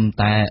ត្រឹម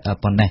តែ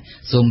ប៉ុណ្ណេះ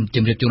សូមជ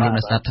ម្រាបជូនលោក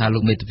អ្នកស្ដាប់ថាលោ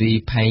កមេធាវី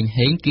ផែង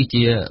ហេងគឺ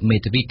ជាមេ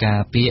ធាវីការ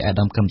ពារអា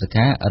ដាមកម្មស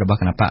ខារបស់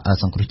គណៈបក្ស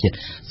សង្គ្រោះជាតិ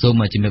សូ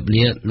មជម្រាប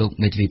លាលោក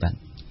មេធាវីបាទ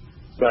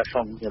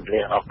សូមជម្រា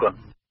បអរគុ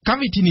ណ កម្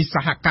មវិធីនេះស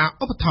ហការ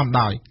ឧបត្ថម្ភ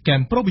ដោយ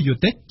Camp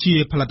Probiotic ជា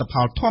ផលិតផ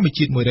លធម្ម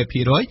ជាតិ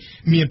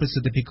 100% មានប្រសិ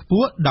ទ្ធភាពខ្ព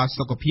ស់ដល់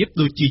សុខភាព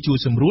ដូចជាជួយ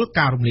សម្រួល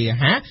ការរំលាយអា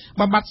ហារ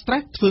បំបាត់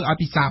stress ធ្វើឲ្យ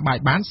ពិសាបាយ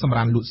បានសម្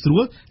រានលក់ស្រួ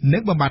លនិ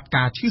ងបំបាត់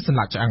ការឈឺសន្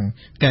លាក់ឆ្អឹង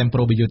Camp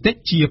Probiotic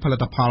ជាផលិ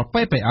តផល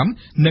PPM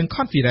និង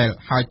Confiral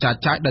ហើយចែក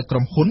ចាយដោយក្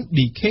រុមហ៊ុន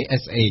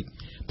DKSA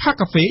ផា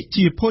កាហ្វេ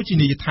ជាភោជ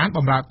នីយដ្ឋានប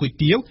ម្រើគុយ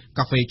ទាវ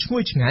កាហ្វេឈ្ងុ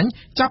យឆ្ងាញ់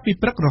ចាប់ពី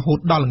ព្រឹករហូត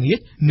ដល់ល្ងាច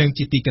និង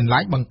ជាទីកន្លែ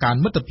ងបង្កើន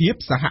មិត្តភាព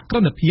សហគ្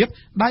រិនភាព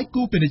ដៃ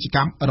គូពាណិជ្ជក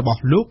ម្មរប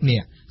ស់លោកអ្ន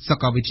កសា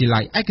កលវិទ្យាល័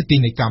យឯកទេស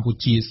នៃកម្ពុ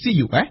ជា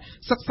CUS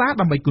សិក្សា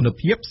ដើម្បីគុណ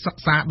ភាពសិ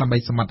ក្សាដើម្បី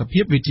សមត្ថភា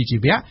ពវិជ្ជាជី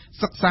វៈ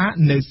សិក្សា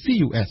នៅ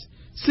CUS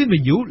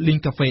Sinvayu លេង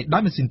កាហ្វេដោ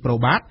យម៉ាស៊ីន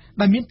Probat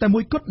ដែលមានតែមួ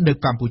យគត់នៅ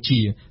កម្ពុជា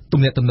ទំ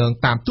នាក់ទំនង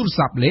តាមទូរ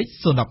ស័ព្ទលេខ011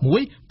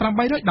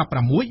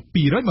 816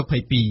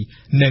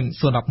 222 និង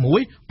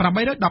 011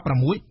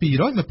 816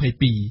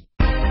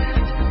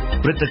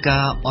 222 ព្រឹត្តិកា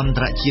រណ៍អន្ត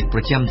រជាតិប្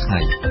រចាំថ្ងៃ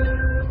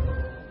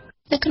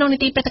នៅក្នុងនី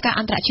តិព្រឹត្តិការណ៍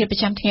អន្តរជាតិប្រ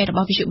ចាំថ្ងៃរប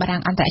ស់វិទ្យុបារាំ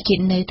ងអន្តរជា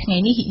តិនៅថ្ងៃ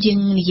នេះយើង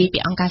និយាយពី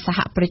អង្គការសហ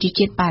ប្រជា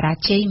ជាតិបារា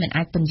ជ័យមិន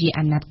អាចពន្យា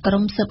អាណត្តិក្រុ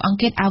មស៊ើបអង្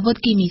កេតអាវុធ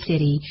គីមីសេ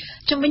រី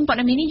ជំវិញព័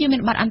ត៌មាននេះយើងមា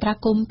នបាត់អន្តរា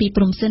គមន៍ពី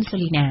ព្រំសឿនសូ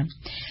លីណា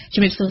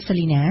ជំរាបសួរសូ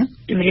លីណា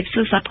ជំរាបសួ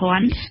រសាភ័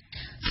ណ្ឌ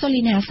សូ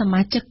លីណាស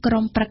មាជិកក្រុ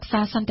មប្រឹក្សា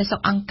សន្តិសុ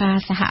ខអង្គការ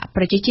សហ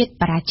ប្រជាជាតិ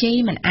បារាជ័យ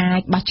មិនអា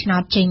ចបោះឆ្នោ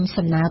តចេញ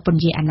សំណើព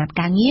ន្យាអាណត្តិ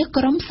ការងារ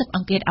ក្រុមស៊ើបអ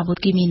ង្កេតអាវុធ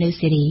គីមីនៅ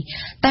សេរី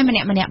តែម្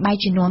នាក់បែរ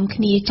ជំនុំ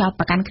គ្នាចោទ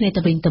ប្រកាន់គ្នា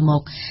ទៅវិញទៅម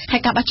កហើ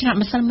យការបោះឆ្នោត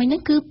ម្សិលមិញហ្នឹ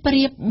ងគឺប្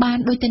រៀបបាន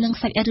ដូចទៅនឹង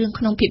សាច់រឿង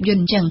ក្នុងភាពយន្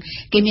តអញ្ចឹង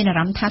គេមានអា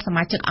រម្មណ៍ថាស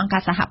មាជិកអង្គកា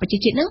រសហប្រជា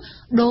ជាតិហ្នឹង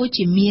ដូច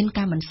ជាមាន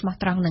ការមិនស្មោះ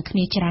ត្រង់នឹងគ្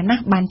នាច្រើនណា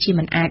ស់បានជា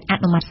មិនអាចអ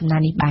នុម័តសំណើ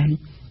នេះបាន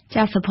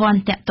ចាសភ័ណ្ឌ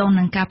តាក់ទង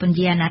នឹងការពន្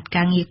យាអាណត្តិ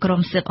ការងារក្រុ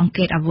មស៊ើបអង្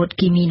កេតអាវុធ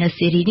គីមីនៅ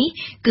សេរីនេះ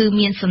គឺ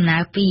មានសំណើ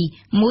ពីរ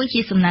មួយ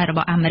ជាសំណើរប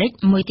ស់អាមេរិក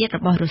មួយទៀតរ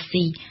បស់រុស្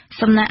ស៊ី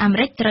សំណើអាមេ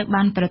រិកត្រូវ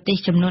បានប្រទេស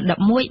ចំនួន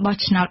11បោះ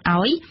ឆ្នោត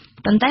ឲ្យ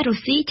ប៉ុន្តែរុ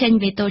ស្ស៊ីចេញ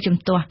វេតូជំ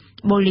ទាស់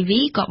បូលីវី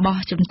ក៏បោះ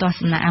ជំទាស់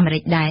សំណើអាមេរិ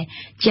កដែរ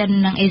ចិន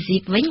និងអេស៊ី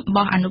បវិញ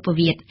បោះអនុប្រ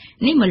វត្តិ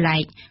នេះមួយ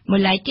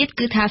ឡែកទៀត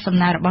គឺថាសំ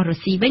ណើរបស់រុ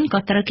ស្ស៊ីវិញក៏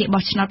ត្រូវគេ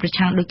បោះឆ្នោតប្រ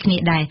ឆាំងដូចគ្នា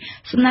ដែរ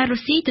សំណើរុ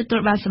ស្ស៊ីទទួល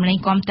បានសម្លេង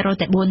គាំទ្រ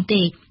តែ4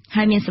ទេ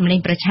ហើយមានសម្លេង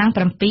ប្រឆាំង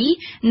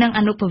7និងអ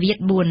នុប្រវត្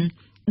តិ4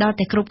ដល់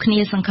តែគ្រប់គ្នា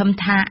សង្ឃឹម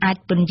ថាអាច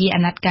ពន្យា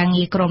អាណត្តិការ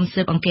ងារក្រុម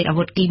ស៊ើបអង្កេតអា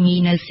វុធគីមី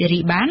នៅសេរី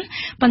បាន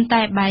ប៉ុន្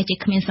តែបែរជា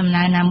គ្មានសំ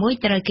ណើណាមួយ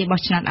ត្រូវគេបោះ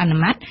ឆ្នោតអនុ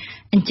ម័ត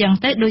អញ្ចឹង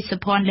ទៅដោយសុ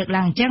ភ័ណ្ឌលើក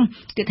ឡើងអញ្ចឹង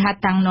គឺថា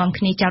តាំងនាំ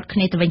គ្នាចោទគ្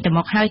នាទៅវិញទៅម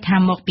កហើយថា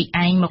មកពីអ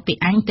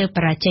ញទៅប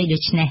រាជ័យដូ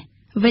ចនេះ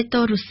វេ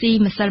តូរុស្ស៊ី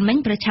ម្សិលមិញ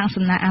ប្រឆាំង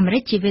សំណើអាមេរិ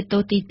កជាវេតូ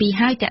ទី2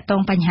ហើយតាក់ទ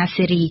ងបញ្ហា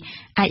សេរីឯ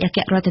កអគ្គ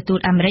រដ្ឋទូត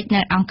អាមេរិក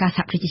នៅអង្គការស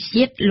ហប្រជា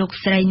ជាតិលោក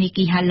ស្រី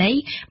Nikki Haley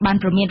បាន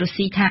ព្រមានរុស្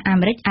ស៊ីថាអា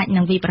មេរិកអាច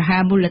នឹងវាយប្រហា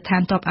រមូលដ្ឋា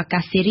នទ័ពអាកា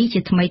សសេរីជា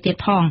ថ្មីទៀត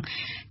ផង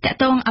តាក់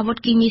ទងអាវុធ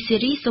គីមីសេ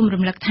រីសូម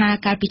រំលឹកថា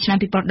កាលពីឆ្នាំ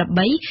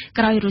2013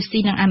ក្រោយរុស្ស៊ី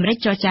និងអាមេរិក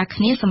ចរចា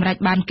គ្នាសម្រេច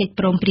បានកិច្ច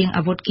ព្រមព្រៀង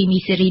អាវុធគីមី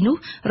សេរីនោះ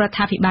រដ្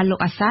ឋាភិបាលលោក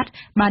អាសាដ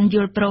បានយ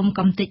ល់ព្រម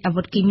កំទេចអា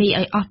វុធគីមី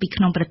ឲ្យអស់ពី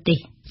ក្នុងប្រទេស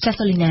ចា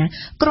សូលីណា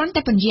គ្រាន់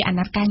តែពន្យាអា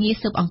ណត្តិការងារ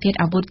ស៊ើបអង្កេត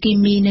អាវុធគី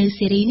មីនៅ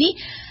សេរីនេះ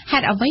ហេ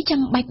តុអ្វី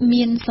ចាំបាច់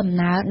មានសំ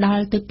ណើដ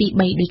ល់ទៅ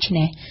2-3ដូច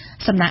នេះ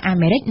សំណើអា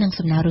មេរិកនិង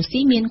សំណើរុស្ស៊ី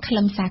មានខ្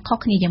លឹមសារខុស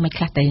គ្នាយ៉ាងម៉េច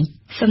ខ្លះទៅ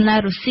សំណើ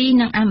រុស្ស៊ី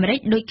និងអាមេរិក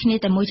ដូចគ្នា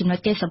តែមួយចំណុច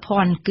ទេសុភ័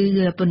ណ្ឌគឺ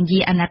ពន្យា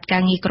អាណត្តិកា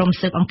រងារក្រុម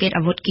ស៊ើបអង្កេត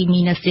អាវុធគីមី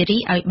នៅសេរី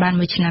ឲ្យបាន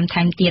1ឆ្នាំ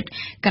ថែមទៀត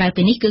ក្រៅ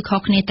ពីនេះគឺខុស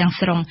គ្នាទាំង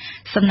ស្រុង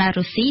សំណើ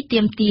រុស្ស៊ីទា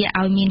មទារ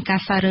ឲ្យមានកា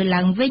រសាររើ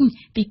ឡើងវិញ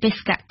ពីបេស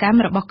កកម្ម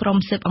របស់ក្រុម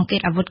ស៊ើបអង្កេ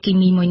តអាវុធគី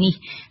មីមួយនេះ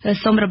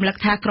សូមរំលឹក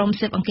ថាក្រុម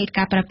ស៊ើបអង្កេត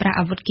ការប្រើប្រាស់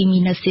អាវុធគីមី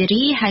នៅសេ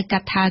រីហៅកា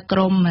ត់ថាក្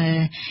រុម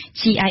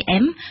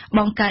GIM ប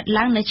ង្កើត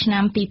ឡើងនៅឆ្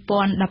នាំ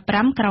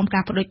2015ក្រោមកា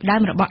រផ្ដួចផ្ដើ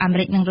មរបស់អាមេ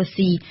រិកនិងរុស្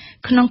ស៊ី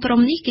ក្នុងក្រុម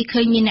នេះគេ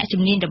ឃើញមានអ្នក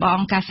ជំនាញរបស់អ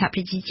ង្គការសហប្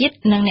រជាជាតិ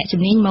និងអ្នក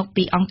ជំនាញមក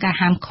ពីអង្គការ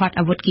ហាមឃាត់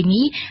អាវុធគី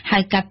មីហៅ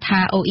កាត់ថា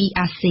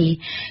OERC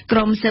ក្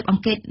រុមស៊ើបអ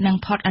ង្កេតនឹង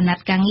ផុតអាណត្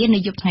តិការងារនៅ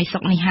យប់ថ្ងៃសុ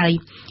ក្រនេះហើយ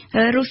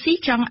រុស្ស៊ី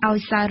ចង់ឲ្យ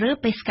សាររើ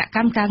បេសកក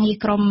ម្មការងារ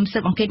ក្រុមស៊ើ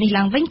បអង្កេតនេះ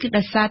ឡើងវិញគឺ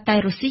ដោយសារតែ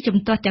រុស្ស៊ីជំ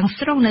ទាស់ទាំង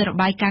ស្រុងនៅរ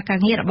បាយការណ៍ការ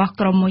ងាររបស់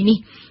ក្រុមមួយនេះ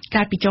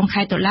កាលពីចុង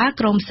ខែតុលា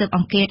ក្រុមស៊ើបអ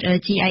ង្កេត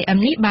GIM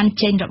នេះបាន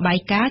ចេញរបាយ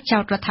ការណ៍ចោ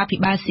ទរដ្ឋាភិ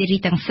បាលសេរី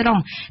ទាំងស្រុង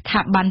ថា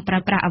បានប្រើ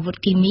ប្រាស់អាវុធ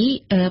គីមី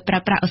ប្រើ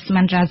ប្រាស់អូស្ម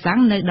န်រ៉ាហ្សាំង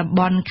នៅតំ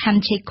បន់ខា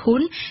ន់ឆេខូ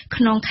ន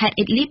ក្នុងខេត្ត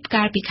អ៊ីដលីប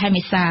កាលពីខែ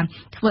មេសា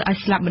ធ្វើឲ្យ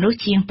ស្លាប់មនុស្ស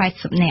ជាង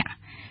80នាក់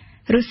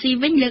រុស្ស៊ី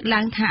វិញលើកឡើ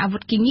ងថាអាវុ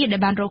ធគីមីដែ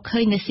លបានរកឃើ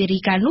ញនៅសេរី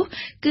កាលនោះ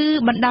គឺ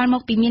បណ្ដាលម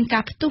កពីមានកា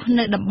រផ្ទុះ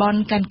នៅតំបន់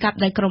កាន់កាប់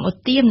ដោយក្រុមអូ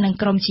ទៀមនិង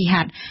ក្រុមជី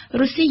ហាត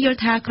រុស្ស៊ីយល់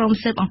ថាក្រុម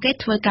ស៊ើបអង្កេត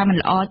ធ្វើការមិន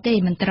ល្អទេ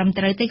មិនត្រឹម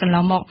ត្រូវទេកន្ល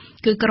ងមក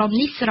គឺក្រុម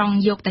នេះស្រង់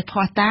យកតែភ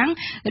ស្តុតាង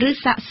ឬ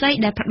សាក្សី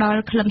ដែលផ្ដល់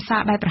ខ្លឹមសា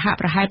របែបប្រហាក់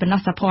ប្រហែលប៉ុណ្ណោះ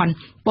សុភ័ណ្ឌ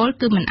ពល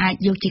គឺមិនអាច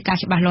យកជាការ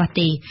ច្បាស់លាស់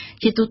ទេ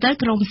ជាទូទៅ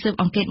ក្រុមស៊ើប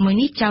អង្កេតមួយ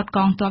នេះចោទក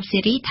ងទ័ពសេ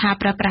រីថា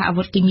ប្រើប្រាស់អា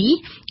វុធគីមី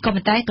ក៏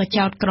ប៉ុន្តែក៏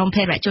ចោទក្រុម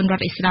ភេរវជនរ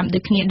ដ្ឋអ៊ីស្លាមដូ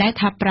ចគ្នាដែរ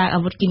ថាប្រើអា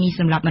វុធគីមី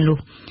សម្លាប់មនុ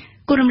ស្ស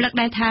គូរំលឹក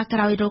ដែរថាក្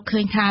រោយរកឃើ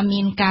ញថា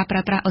មានការប្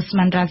រើប្រាស់អូស្ម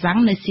န်រ៉ាហ្សាំង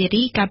នៅសេ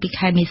រីកាលពី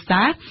ខែមេ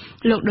សា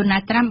លោកដូណា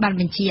ល់ត្រាំបាន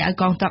បញ្ជាឲ្យ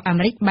កងទ័ពអា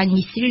មេរិកបាញ់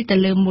មីស៊ីលទៅ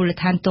លើមូល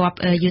ដ្ឋានទ័ព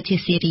យោធា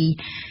សេរី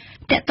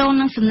តាក់ទង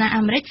នឹងសំណាក់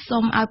អាមេរិកសូ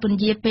មឲ្យពន្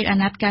យាពេលអា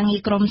ណត្តិការងា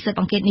រក្រុមស៊ើប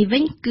អង្កេតនេះវិ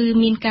ញគឺ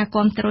មានការ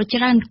គាំទ្រ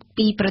ច្រើន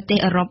ពីប្រទេស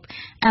អឺរ៉ុប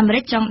អាមេរិ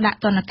កចង់ដាក់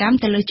ទណ្ឌកម្ម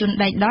ទៅលើជន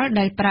ដៃដល់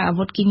ដែលប្រើអា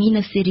វុធគីមី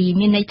នៅសេរី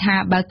មានន័យថា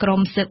បើក្រុម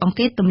ស៊ើបអង្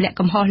កេតទម្លាក់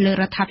កំហុសលើ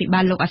រដ្ឋាភិបា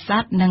លលោកអាសា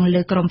ដនិង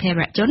លើក្រុមភេរ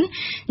វជន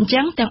អញ្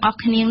ចឹងទាំងអស់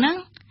គ្នាហ្នឹង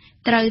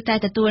ត្រូវតែ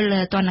ទទួល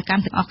ទណ្ឌកម្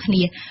មទាំងអស់គ្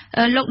នា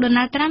លោក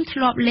Donald Trump ធ្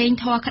លាប់លេង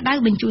ធរក្តៅ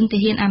បញ្ជូនទា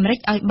ហានអាមេរិក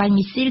ឲ្យបាញ់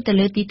មីស៊ីលទៅ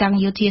លើទីតាំង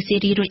យោធាស៊េ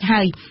រីរួច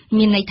ហើយ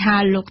មានន័យថា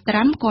លោក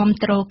Trump គាំ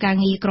ទ្រការ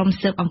ងារក្រុម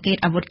ស៊ើបអង្កេត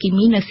អាវុធគី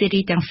មីនៅស៊េ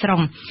រីទាំងស្រុ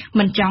ង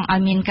មិនចង់ឲ្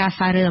យមានការ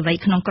សាររើអ្វី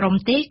ក្នុងក្រុម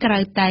ទេក្រៅ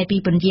តែពី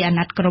ពន្យាអាណ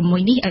ត្តិក្រុមមួ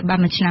យនេះឲ្យបាន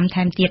មួយឆ្នាំ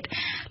ថែមទៀត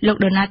លោក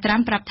Donald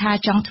Trump ប្រាប់ថា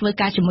ចង់ធ្វើ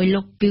ការជាមួយ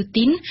លោក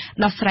Putin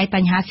ដោះស្រាយប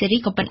ញ្ហាស៊េរី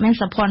ក៏ពិតមែន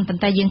សភ័ណ្ឌប៉ុ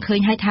ន្តែយើងឃើញ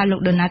ហើយថាលោក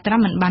Donald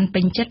Trump មិនបាន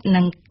ពេញចិត្ត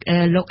នឹង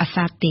លោកអា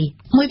សាតទេ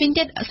មួយវិញ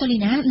ទៀតសូលី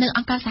ណានៅអ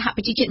ង្គការសហ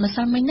ប្រជាជាតិម្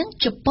សិលមិញហ្នឹង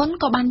ជប៉ុន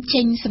ក៏បាន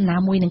ចេញសំណើ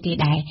មួយនឹងគេ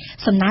ដែរ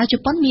សំណើជ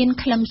ប៉ុនមាន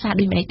ខ្លឹមសារ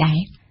ដូចម្តេចដែរ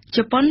ជ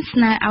ប៉ុនស្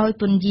នើឲ្យ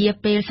ពន្យា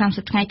ពេល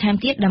30ថ្ងៃថែម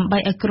ទៀតដើម្បី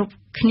ឲ្យគ្រប់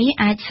គ្នា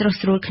អាចស្រុះ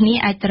ស្រួលគ្នា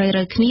អាចត្រូវ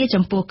រើគ្នា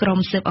ចំពោះក្រុម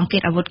ស៊ើបអង្កេ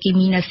តអាវុធគី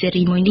មីនៅស៊េ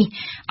រីមួយនេះ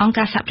អង្គ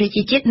ការសហប្រ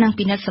ជាជាតិនឹង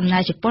ពិនិត្យសំណើ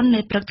ជប៉ុននៅ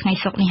ព្រឹកថ្ងៃ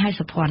សុក្រនេះហើយ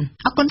សុភ័ណ្ឌ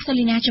អរគុណសូ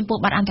លីណាចំពោះ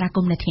បទអន្តរាគ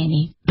មន៍នៅថ្ងៃ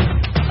នេះ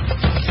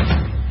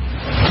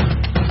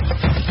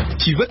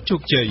ជីវិតជោ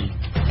គជ័យ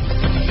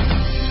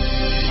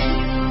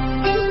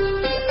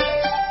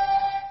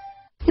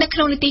នៅក្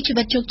នុងនីតិជី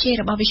វិតជោគជ័យ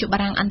របស់វិទ្យុបា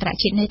រាំងអន្តរ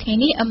ជាតិនៅថ្ងៃ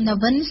នេះណា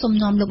វិនសូម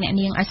នាំលោកអ្នក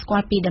នាងឲ្យស្គា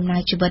ល់ពីដំណើ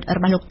រជីវិតរ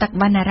បស់លោកទឹក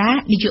វណ្ណារា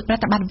នាយកប្រ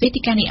តិបត្តិវេ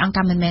ទិកានៃអង្គ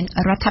ការមិនមែន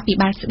រដ្ឋាភិ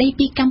បាលស្ដី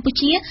ពីកម្ពុ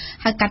ជា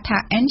ហៅកាត់ថា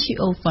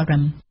NGO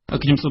Forum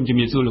ខ្ញុំសូមជំ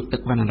រាបសួរលោកទឹ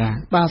កវណ្ណារា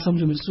បាទសូម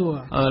ជំរាបសួរ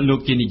លោក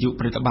ជានាយក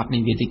ប្រតិបត្តិនៃ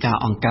វេទិកា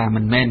អង្គការ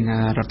មិនមែន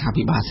រដ្ឋា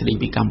ភិបាលស្ដី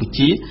ពីកម្ពុ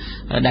ជា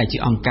ដែលជា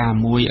អង្គការ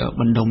មួយ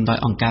បណ្ដុំដោយ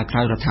អង្គការក្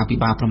រៅរដ្ឋាភិ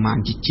បាលប្រមាណ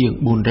ជាង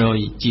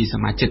400ជាស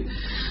មាជិក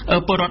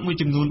ពលរដ្ឋមួយ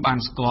ចំនួនបាន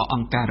ស្គាល់អ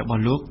ង្គការរប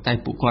ស់លោកតែ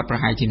ពួកគាត់ប្រ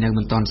ហែលជានៅ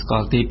មិនទាន់ស្គា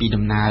ល់ទេពី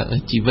ដំណើរ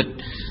ជីវិត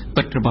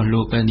ពិតរបស់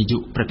លោកនាយ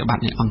កប្រតិបត្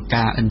តិនៃអង្គ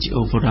ការ NGO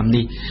Forum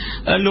នេះ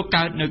លោក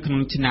កើតនៅក្នុ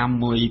ងឆ្នាំ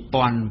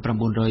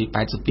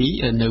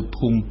1982នៅ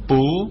ភូមិ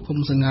ពូភូ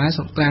មិសង្ងាយស្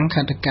រុកត្រាំង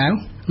ខេត្តតាកែវ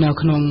នៅ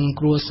ក្នុង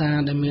គ្រួសារ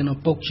ដែលមានឪ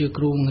ពុកជា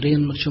គ្រូបង្រៀន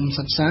មធ្យម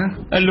សិក្សា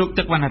លោក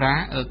ទឹកវណ្ណារា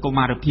កុ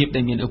មារភាព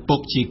ដែលមានឪពុក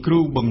ជាគ្រូ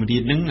បង្រៀ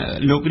ននឹង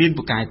លោករៀន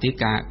ពូកែទេ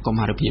ការកុ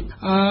មារភាព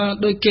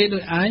ដោយគេដោ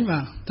យឯងបា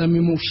ទតែមា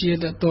នមុខវិជ្ជាត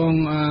កតង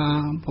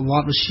ប្រវ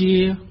ត្តិវិទ្យា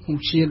មុខ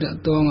វិជ្ជាតក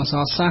តងអក្ស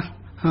រសាស្ត្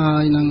រហើ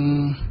យនឹង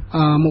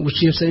មុខវិជ្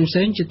ជាផ្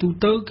សេងជាទូ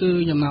ទៅគឺ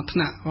ចំណាត់ថ្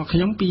នាក់របស់ខ្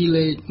ញុំពី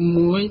លេខ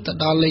1ទៅ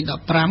ដល់លេខ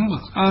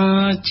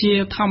15ជា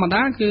ធម្ម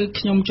តាគឺ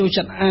ខ្ញុំចូល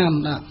ចិត្តអាន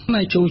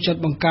ណាចូលចិត្ត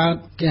បង្កើត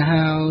គេ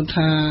ហៅ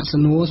ថា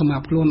សំណួរសម្រា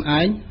ប់ខ្លួនឯ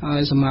ងហើ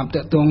យសម្រាប់ត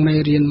កតងមេ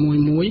រៀន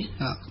មួយ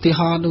ឧទាហ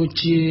រណ៍ដូច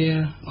ជា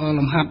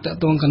លំហាត់តក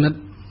តងគណិត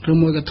ឬ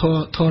មួយក៏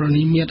ធរ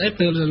ណីមាត្រអី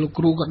ពេលលោក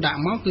គ្រូក៏ដាក់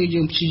មកគឺ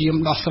យើងព្យាយាម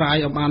ដោះស្រាយ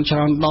ឲ្យបានច្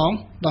រើនដង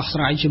ដោះស្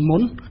រាយជាមុ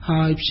ន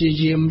ហើយព្យា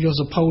យាមយក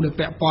សភៅដែល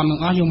ពាក់ព័ន្ធនឹង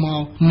អស់យកម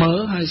កមើល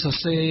ហើយសរ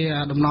សេរ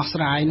ដំណោះស្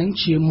រាយនឹង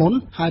ជាមុន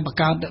ហើយបង្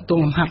កើតតកតង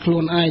លំហាត់ខ្លួ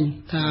នឯង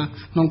ថា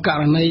ក្នុងក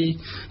រណី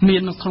មា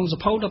ននៅក្នុងស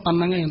ភៅតែប៉ុណ្្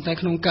នឹងឯងតែ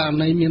ក្នុងករ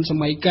ណីមានស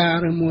ម័យកាល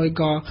ឬមួយ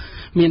ក៏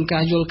មានកា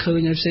រយល់ឃើញ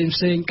ឲ្យផ្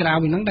សេងក្រៅ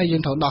ពីហ្នឹងដែលយើ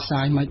ងត្រូវដោះស្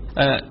រាយមិន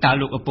តើ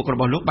លោកឪពុករ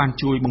បស់លោកបាន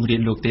ជួយបង្រៀ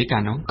នលោកទេកា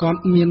លនោះគាត់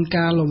មាន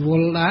ការរវ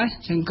ល់ដែរ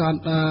ចឹងគាត់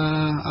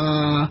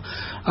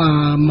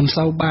មិន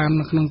សូវបាន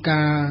ក្នុង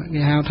ការ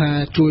គេហៅថា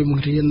ជួយប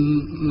ង្រៀន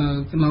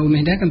នៅ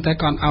នេះដែរតែ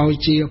គាត់ឲ្យ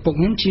ជាឪពុក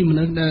ខ្ញុំជាម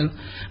នុស្សដែល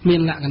មាន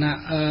លក្ខណៈ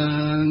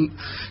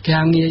គេ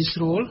ហៅងាយស្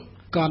រួល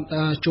គាត់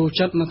ចូល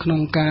ចិត្តនៅក្នុ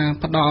ងការ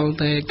ផ្ដល់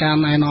តែការ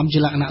ណែនាំជា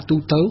លក្ខណៈទូ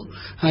ទៅ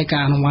ហើយកា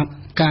រអនុ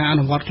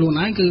វត្តខ្លួន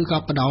ឯងគឺគា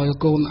ត់បដ ாய்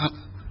កូន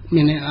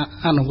មាន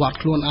អនុវត្ត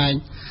ខ្លួនឯង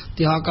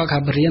ទីហោគា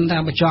ត់បរៀនថា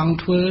បើចង់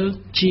ធ្វើ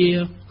ជា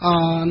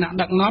អ្នក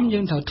ដឹកនាំយើ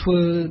ងត្រូវធ្វើ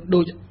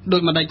ដូ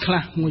ចម្ដេចខ្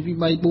លះ1 2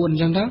 3 4អ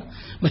ញ្ចឹងទៅ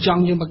បើច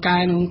ង់យើងបកកែ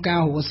ក្នុងការ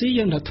រស់ស៊ី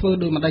យើងត្រូវធ្វើ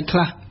ដូចម្ដេចខ្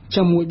លះ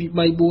ចាំ1 2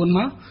 3 4ម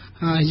ក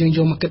ហើយយើងយ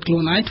កមកគិតខ្លួ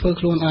នឯងធ្វើ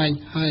ខ្លួនឯង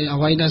ហើយអ្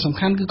វីដែលសំ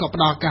ខាន់គឺក៏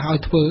ផ្ដល់ឱកាសឲ្យ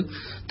ធ្វើ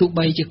ទោះ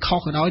បីជាខុស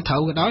ក៏ដោយត្រូ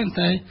វក៏ដោយ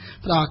តែ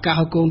ផ្ដល់ឱកាស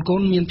ឲ្យកូ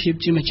នមានភាព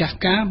ជាម្ចាស់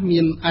ការមា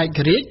នឯក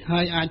រាជ្យហើ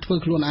យអាចធ្វើ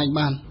ខ្លួនឯង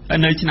បាន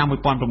នៅឆ្នាំ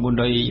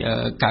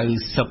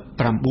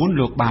1999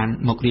លោកបាន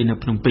មករៀននៅ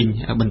ភ្នំពេញ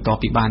បន្ទាប់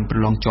ពីបានប្រ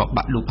ឡងជាប់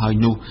បាក់លុបហើយ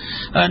នោះ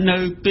នៅ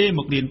ពេលម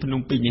ករៀនភ្នំ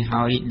ពេញនេះ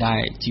ហើយដែ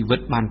លជីវិត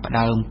បានផ្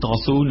ដើមត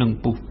ស៊ូនឹង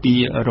ពុះពៀ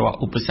រាល់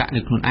ឧបសគ្គ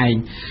នៅខ្លួនឯង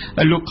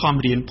លោកខំ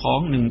រៀនផង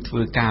និងធ្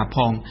វើការផ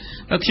ង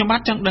ខ្ញុំបា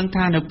ទចង់ដឹង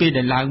ថានៅពេល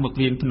ដែលឡើងមក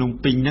រៀនភ្នំ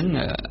ពេញហ្នឹង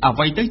អ្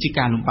វីទៅជា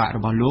ការលំបាករ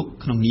បស់លោក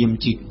ក្នុងនាម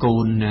ជាកូ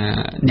ន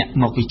អ្នក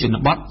មកពីជន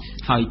បទ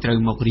ហើយត្រូវ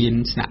មករៀន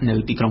ស្នាក់នៅ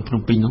ទីក្រុងភ្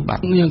នំពេញនោះបាទ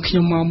យើងខ្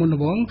ញុំមកមុនដំ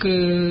បូងគឺ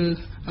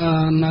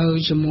នៅ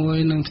ជាមួយ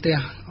នឹងផ្ទះ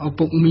ឪ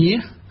ពុកមា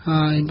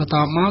ហើយបន្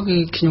ទាប់មកគឺ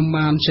ខ្ញុំ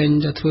បានចេញ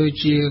ទៅធ្វើ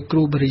ជាគ្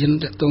រូបរិញ្ញាប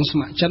ត្រស្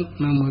ម័គ្រចិត្ត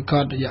នៅមួយគា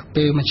ត់រយៈ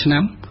ពេល1ឆ្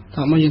នាំ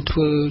តោះមកយើងធ្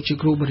វើជា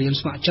គ្រូបរិញ្ញាបត្រ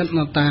ស្ម័គ្រចិត្ត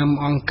នៅតាម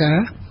អង្គការ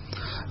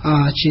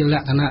ជាល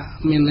ក្ខណៈ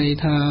មានន័យ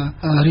ថា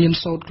រៀន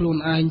សូត្រខ្លួន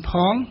ឯងផ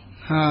ង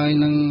ហើយ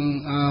នឹង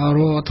រ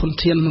កធន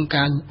ធានក្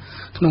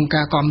នុង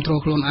ការគ្រប់គ្រង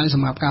ខ្លួនឯងស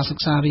ម្រាប់ការសិ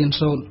ក្សារៀន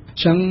សូត្រអ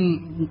ញ្ចឹង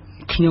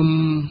ខ្ញុំ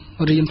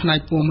រៀនផ្នែក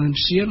ពមវិ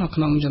ទ្យានៅ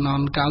ក្នុងជំនា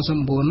ន់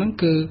99ហ្នឹង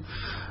គឺ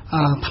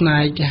ផ្នែ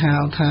កគេហៅ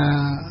ថា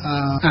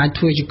អាច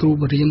ធ្វើជាគ្រូ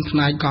បរិញ្ញាបត្រផ្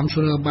នែកកំព្យូ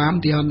ទ័របាន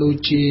ទីដូច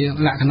ជា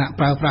លក្ខណៈ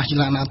ប្រើប្រាស់ជា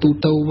លក្ខណៈទូ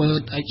ទៅ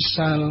Word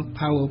Excel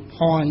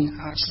PowerPoint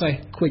Access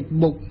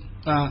QuickBook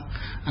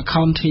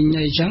accounting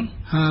អីចឹង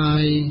ហើ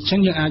យអញ្ចឹង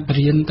យើងអាចប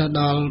រៀនទៅ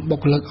ដល់បុ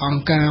គ្គលិកអ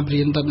ង្គការប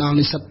រៀនទៅដល់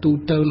និស្សិតទូ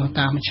ទៅនៅ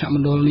តាមមជ្ឈម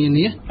ណ្ឌលនា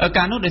នា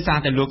ការនោះដោយសារ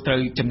តែលោកត្រូវ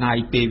ចំណាយ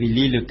ពេលវេ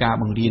លាលើការ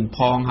បង្រៀនផ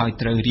ងហើយ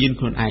ត្រូវរៀន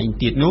ខ្លួនឯង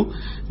ទៀតនោះ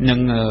នឹង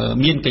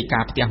មានកិច្ចកា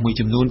រផ្ទះមួយ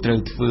ចំនួនត្រូវ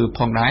ធ្វើផ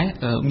ងដែរ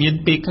មាន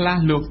ពេលខ្លះ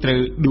លោកត្រូវ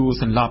ដួល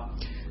សន្លប់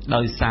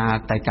ដោយសារ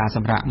តែការស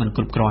ម្រាកមិន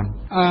គ្រប់គ្រាន់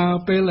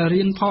ពេល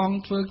រៀនផង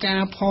ធ្វើកា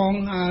រផង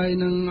ហើយ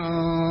នឹង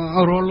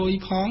រលុយ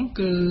ផង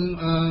គឺ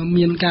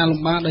មានការ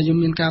លំបាកដែលយើង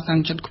មានការតាំ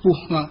ងចិត្តខ្ព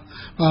ស់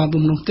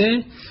ពុំនោះទេ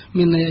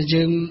មានន័យថា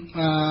យើង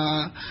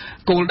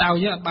គោលដៅ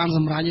យើងអត់បានស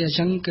ម្រេចទេអញ្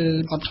ចឹងគឺ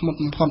អត់ធ្មត់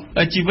បំផុត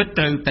ជីវិត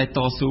ត្រូវតែត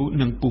ស៊ូ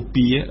នឹងពុះ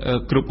ពៀ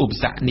គ្រប់ឧប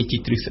សគ្គនេះជា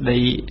ទ្រឹស្ដី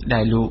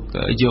ដែលលោក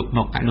យកម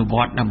កអនុវ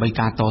ត្តដើម្បី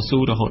ការតស៊ូ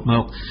រហូតម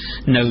ក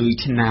នៅ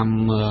ឆ្នាំ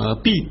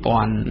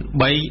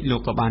2003លោ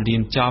កក៏បានរៀ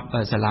នចប់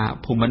សាលា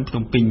ភូមិន្ទភ្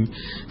នំពេញ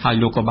ហើយ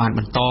លោកក៏បានប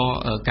ន្ត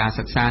ការ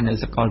សិក្សានៅ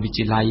សាកលវិទ្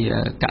យាល័យ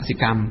កសិ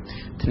កម្ម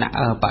ថ្នាក់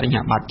បរិញ្ញា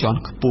បត្រជាន់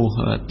ខ្ពស់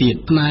ទៀត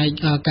ផ្នែក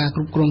ការគ្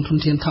រប់គ្រងធន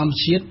ធានធម្ម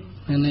ជាតិ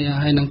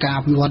ហើយនឹងការអ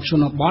ភិវឌ្ឍជ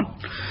នបទ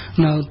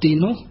នៅទី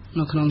នោះ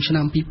នៅក្នុងឆ្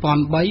នាំ2003-2005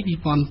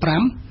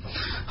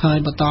ហើយ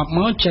បន្ទាប់ម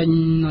កចេញ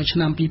នៅឆ្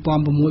នាំ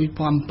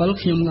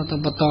2006-2007ខ្ញុំក៏ទៅ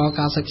បន្ត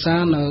ការសិក្សា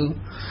នៅ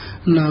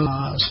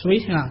ស្វី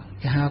ស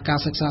គេហៅការ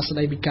សិក្សាស្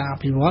តីពីការអ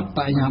ភិវឌ្ឍប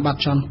រិញ្ញាបត្រ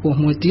ជាន់ខ្ពស់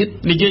មួយទៀត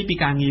និយាយពី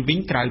ការងារវិញ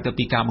ក្រៅទៅ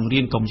ពីការបង្រៀ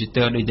នកុំព្យូ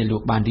ទ័រដោយដែលលោ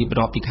កបានរៀប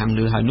រាប់ពីខាង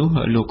លើហើយនោះ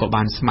លោកក៏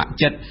បានស្ម័គ្រ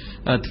ចិត្ត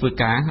ធ្វើ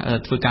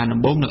ការដំ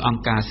បូងនៅអង្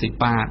គការសេ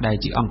ប៉ាដែល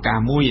ជាអង្គការ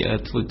មួយ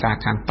ធ្វើការ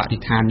ខាងបរិ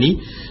ស្ថាននេះ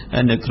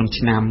នៅក្នុង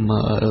ឆ្នាំ2002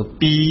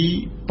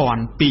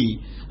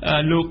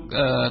លោក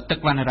ទឹក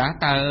វណ្ណរា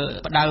តើ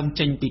ផ្ដើម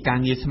ចេញពីការ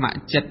ងារស្ម័គ្រ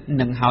ចិត្ត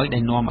នឹងហើយដែ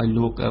លនាំឲ្យ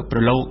លោកប្រ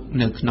ឡូក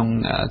នៅក្នុង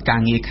កា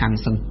រងារខាង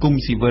សង្គម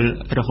ស៊ីវិល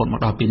រហូតមក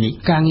ដល់ពេលនេះ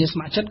ការងារស្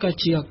ម័គ្រចិត្តក៏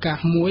ជាឱកាស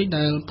មួយ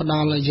ដែលផ្ដ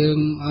ល់ឲ្យយើង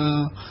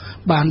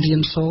បានរៀ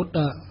នសូត្រ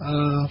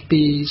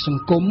ពីស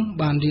ង្គម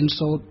បានរៀន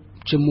សូត្រ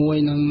ជាមួយ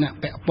នឹងអ្នក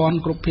ពាក់ព័ន្ធ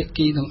គ្រប់ភា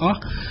គីទាំងអស់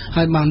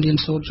ហើយបានរៀន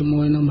សូត្រជា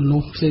មួយនឹងមនុ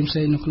ស្សផ្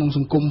សេងៗនៅក្នុងស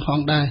ង្គមផង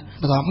ដែរ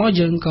បន្ទាប់មក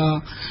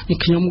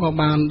ខ្ញុំក៏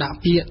បានដាក់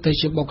ពាក្យទៅ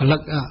ជាបុគ្គលិ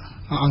ក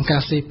អង្គកា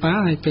រសេប៉ា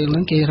ហើយពេលហ្នឹ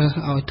ងគេរើស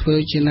ឲ្យធ្វើ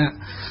ជាអ្នក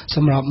ស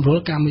ម្របសម្រួល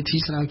កម្មវិធី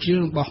ស្រាវជ្រាវ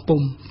របស់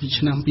ពុំពី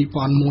ឆ្នាំ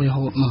2001រ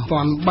ហូតមក2003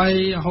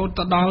រហូត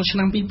ដល់ឆ្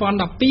នាំ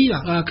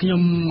2012ខ្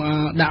ញុំ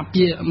ដាក់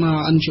ពាក្យមក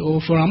NGO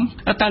Forum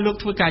តើលោក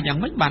ធ្វើការយ៉ាង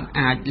ម៉េចបាន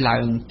អាចឡើ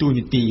ងតួ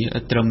នាទី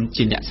ត្រឹម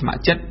ជាអ្នកស្ម័គ្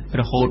រចិត្ត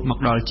រហូតមក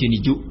ដល់ជានា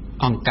យក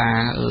អង្គការ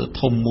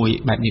ធំមួយ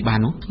បែបនេះបាន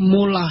នោះ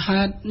មូល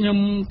ហេតុខ្ញុំ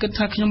គិត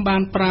ថាខ្ញុំបា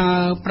នប្រើ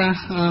ប្រា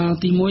ស់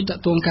ទី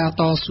1តួងការ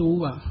តស៊ូ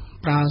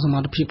ប្រើសម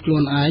ត្ថភាពខ្លួ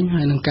នឯង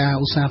ហើយនឹងការ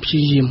ឧស្សាហ៍ព្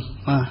យាយាម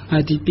ហើ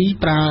យទី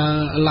2ប្រើ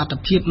លទ្ធ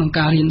ភាពក្នុង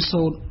ការរៀន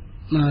សូត្រ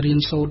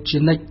ជា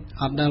និច្ច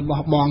អត់ដែល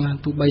បោះបង់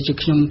ទោះបីជា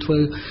ខ្ញុំធ្វើ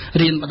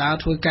រៀនបដា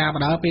ធ្វើការប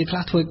ដាពេលខ្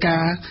លះធ្វើកា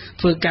រ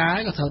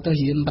ក៏ត្រូវទៅ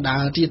រៀនបដា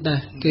ទៀតដែរ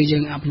គឺយើ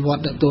ងអភិវឌ្ឍ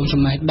ទៅ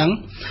ចំណេះដឹង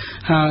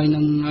ហើយនឹ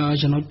ង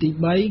ចំណុចទី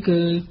3គឺ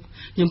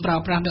យើងប្រើ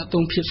ប្រាស់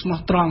ភាពស្មោះ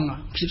ត្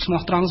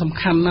រង់សំ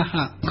ខាន់ណាស់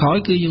ក្រោយ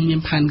គឺយើងមាន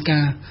ផែនកា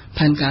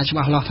រច្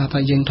បាស់លាស់ថា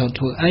យើងត្រូវ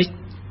ធ្វើអី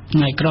ថ្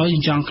ងៃក្រោយយើ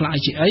ងចង់ខ្លាច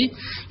ជាអី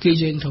គឺ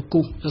យើងត្រូវ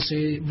គូសសរសេ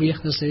រ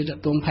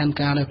ផែន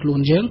ការដល់ខ្លួន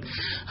យើង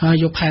ហើយ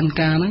យកផែន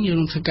ការហ្នឹងយើង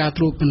នឹងធ្វើការ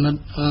ត្រួតពិនិត្យ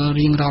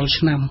រៀងរាល់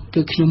ឆ្នាំ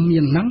គឺខ្ញុំមា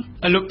នហ្នឹង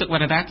លោកទឹកវ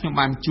ណ្ណរាខ្ញុំ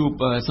បានជួប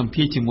សម្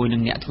ភាសជាមួយនឹ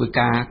ងអ្នកធ្វើ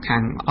ការខា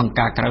ងអង្គ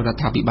ការក្រៅរ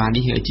ដ្ឋាភិបាល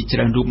នេះជាច្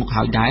រើនរូបមក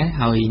ហើយដែរ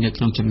ហើយនៅ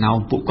ក្នុងចំណោម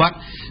ពួកគាត់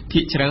ភា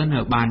គច្រើន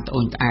បានត្អូ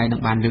ញត្អែនិ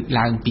ងបានលើក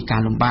ឡើងពីកា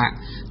រលំបាក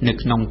នៅ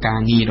ក្នុងការ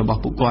ងាររបស់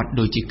ពួកគាត់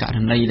ដូចជាករ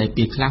ណីដែល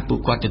ពេលខ្លះពួក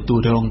គាត់ទទួល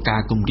រងកា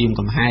រគំរាម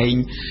កំហែង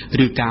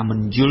ឬការមិន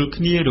យល់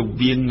គ្នារ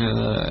វាង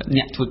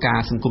អ្នកធ្វើការ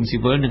សង្គមស៊ី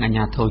វិលនិងអាជ្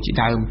ញាធរជា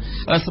ដើម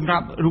សម្រា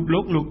ប់រូប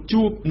លោក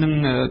ជួបនឹង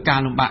ការ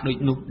លំបាកដូច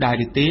នោះដែរ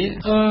ឬទេ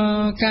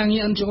ការងា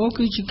រ NGO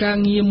គឺជាការ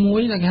ងារមួ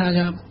យដែលគេហៅ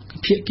ថា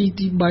ភាគី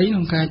ទី3ក្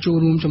នុងការចូល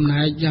រួមចំ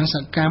ណែកយ៉ាងស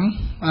កម្ម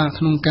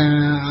ក្នុងការ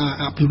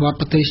អភិវឌ្ឍ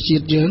ប្រទេសជា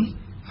តិយើង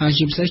ហើយ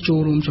ជាពិសេសចូល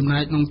រួមចំណែ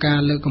កក្នុងការ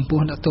លើកកម្ព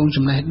ស់ដាក់ទង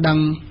ចំណេះដឹង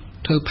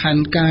ធ្វើផែន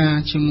ការ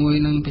ជាមួយ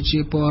នឹងប្រជា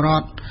ពលរ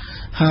ដ្ឋ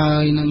ហើ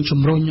យនឹង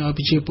ជំរុញឲ្យ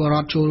ប្រជាពលរ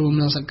ដ្ឋចូលរួម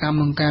ក្នុងសកម្ម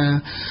ក្នុងការ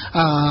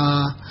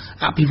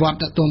អភិវឌ្ឍ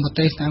ដាក់ទងប្រ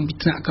ទេសតាំងពី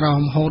ថ្នាក់ក្រោម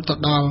រហូតទៅ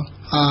ដល់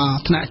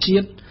ថ្នាក់ជា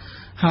តិ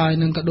ហើយ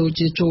នឹងក៏ដូច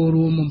ជាចូល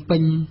រួមបំពេ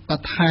ញប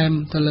ន្ថែម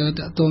ទៅលើត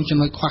កតងចំ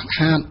ណុចខ្វះ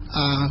ខាត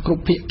គ្រ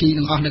ប់ភាគី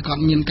ទាំងអស់ដែលគា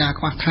ត់មានការ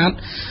ខ្វះខាត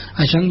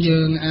អញ្ចឹងយើ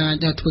ងអា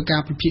ចធ្វើកា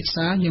រពិភាក្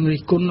សាយើង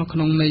រិះគន់នៅក្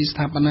នុងនៃស្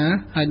ថាបនា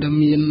ហើយដែល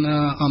មាន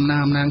អំ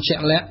ណាចជា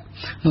ក់លាក់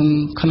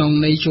ក្នុង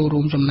នៃចូលរួ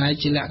មចំណែក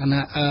ជាលក្ខ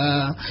ណៈ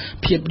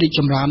ភាពរីកច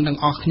ម្រើនទាំង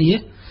អស់គ្នា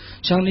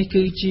ចឹងនេះ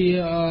គឺជា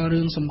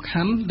រឿងសំ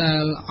ខាន់ដែ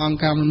លអង្គ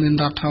ការមិនមែន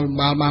រដ្ឋាភិ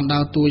បាលបានដើ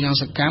រតួយ៉ាង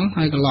សកម្ម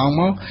ហើយកន្លង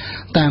មក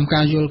តាម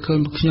ការយល់ឃើញ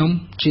របស់ខ្ញុំ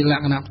ជាល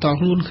ក្ខណៈផ្ទាល់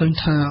ខ្លួនឃើញ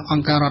ថាអ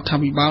ង្គការរដ្ឋា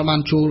ភិបាលបា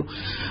នចូល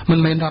មិន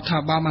មែនរដ្ឋា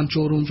ភិបាលបាន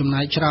ចូលរួមចំ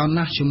ណែកច្រើន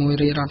ណាស់ជាមួយ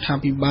រាជរដ្ឋា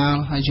ភិបាល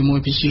ហើយជាមួយ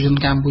ប្រជាជន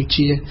កម្ពុ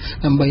ជា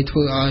ដើម្បីធ្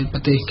វើឲ្យប្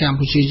រទេសកម្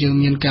ពុជាយើង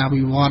មានការ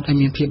វិវត្តហើយ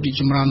មានភាពរីក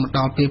ចម្រើនមកដ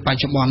ល់ពេលប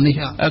ច្ចុប្បន្ននេះ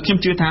ខ្ញុំ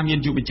ជឿថាមាន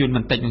យុវជនប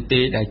ន្តិចនោះទេ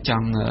ដែលច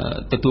ង់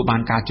ទទួលបា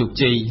នការជោគ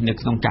ជ័យនៅ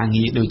ក្នុងការ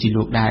ងារដូចជា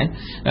លោកដែរ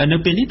នៅ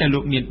ពេលនេះតើ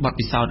លោកមានបទ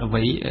ពិសោធន៍អ្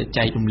វី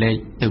ចែករំលែក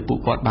ទៅពួក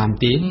គាត់បាន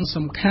ទេ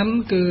សំខាន់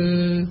គឺ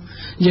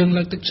យើង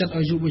លើកទឹកចិត្ត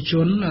ឲ្យយុវជ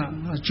ន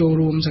ចូល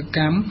រួមសក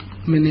ម្ម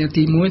មានន័យ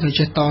ទី1ត្រូវ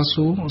ចេះត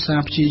ស៊ូឧស្សា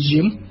ហ៍ព្យា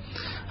យាម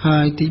ហើ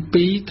យទី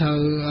2ត្រូវ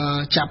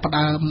ចាប់ផ្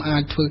ដើមអា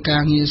ចធ្វើកា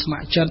រងារស្ម័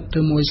គ្រចិត្ត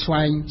ឬមួយស្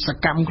វែងស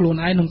កម្មខ្លួន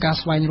ឯងក្នុងការ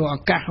ស្វែងរកឱ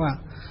កាសបាទ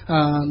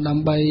ដើ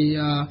ម្បី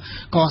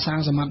កសាង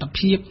សមត្ថ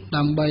ភាព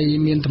ដើម្បី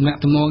មានតំណែង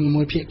ទំនងជា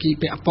មួយភាគី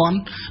ពាក់ព័ន្ធ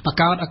បង្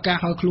កើតឱកាស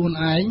ឲ្យខ្លួន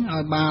ឯងឲ្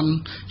យបាន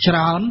ច្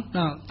រើន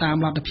តាម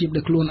លទ្ធភាព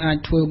ដែលខ្លួនអាច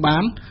ធ្វើបា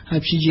នហើ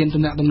យព្យាយាម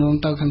តំណែងទំនង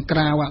ទៅខាងក្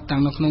រៅទាំ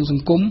ងនៅក្នុងស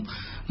ង្គម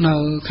នៅ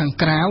ខាង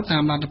ក្រៅតា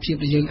មលទ្ធភាព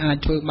ដែលយើងអាច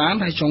ធ្វើបាន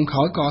ហើយចុងក្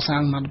រោយកសា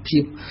ងសមត្ថភា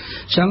ព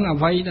អញ្ចឹងអ្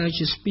វីដែល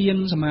ជាស្ពាន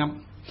សម្រា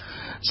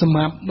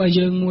ប់បើ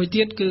យើងមួយ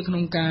ទៀតគឺក្នុ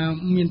ងការ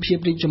មានភាព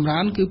រីកចម្រើ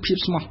នគឺភាព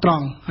ស្មោះត្រ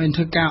ង់ហើយ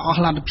ធ្វើការអ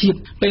ស់លទ្ធភាព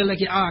ពេលដែល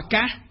គេអស់ឱ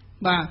កាស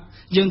បាទ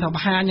យើងត្រូវប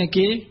ង្ហាញឲ្យ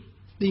គេ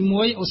ទី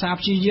1ឧស្សាហ៍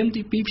ព្យាយាម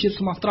ទី2ភាព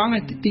ស្មោះត្រង់ហើ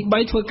យទី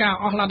3ធ្វើការ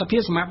អស់លទ្ធភា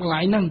ពសម្រាប់កន្លែ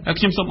ងហ្នឹង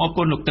ខ្ញុំសូមអរ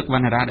គុណលោកទឹកវ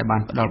ណ្ណរាដែលបា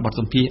នផ្ដល់បទ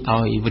សម្ភាសន៍ឲ្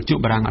យវិទ្យុ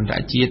បារាំងអន្តរ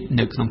ជាតិ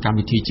នៅក្នុងកម្ម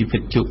វិធីជីវិ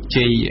តជោគ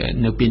ជ័យ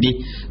នៅពេលនេះ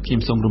ខ្ញុំ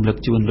សូមរំលឹក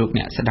ជូនលោក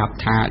អ្នកស្ដាប់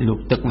ថាលោក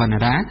ទឹកវណ្ណ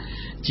រា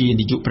ជា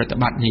នាយកប្រតិ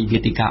បត្តិនៃវេ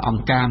ទិកាអ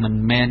ង្គការមិន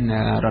មែន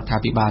រដ្ឋា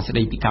ភិបាលស្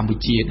ដីពីកម្ពុ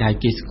ជាដែល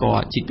គេស្គា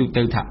ល់ជាទូ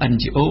ទៅថា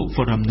NGO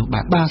Forum នោះ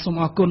បាទសូម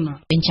អរគុណ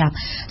ចាប់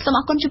សូមអ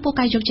រគុណចំពោះ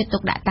ការយកចិត្តទុ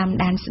កដាក់តាម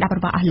ដានស្ដាប់រ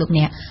បស់អស់លោក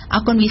អ្នកអ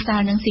រគុណវិសា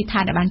លនិងស៊ីថា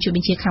ដែលបានជួយប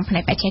ញ្ជាខាងផ្នែ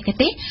កបច្ចេក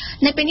ទេស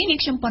នៅពេលនេះនាង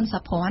ខ្ញុំប៉ុនសា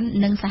ភ័ណ្ឌ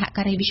និងសហ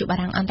ការីវិទ្យុបា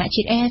រាំងអន្តរ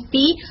ជាតិ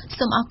RFI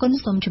សូមអរគុណ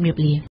សូមជម្រាប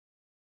លា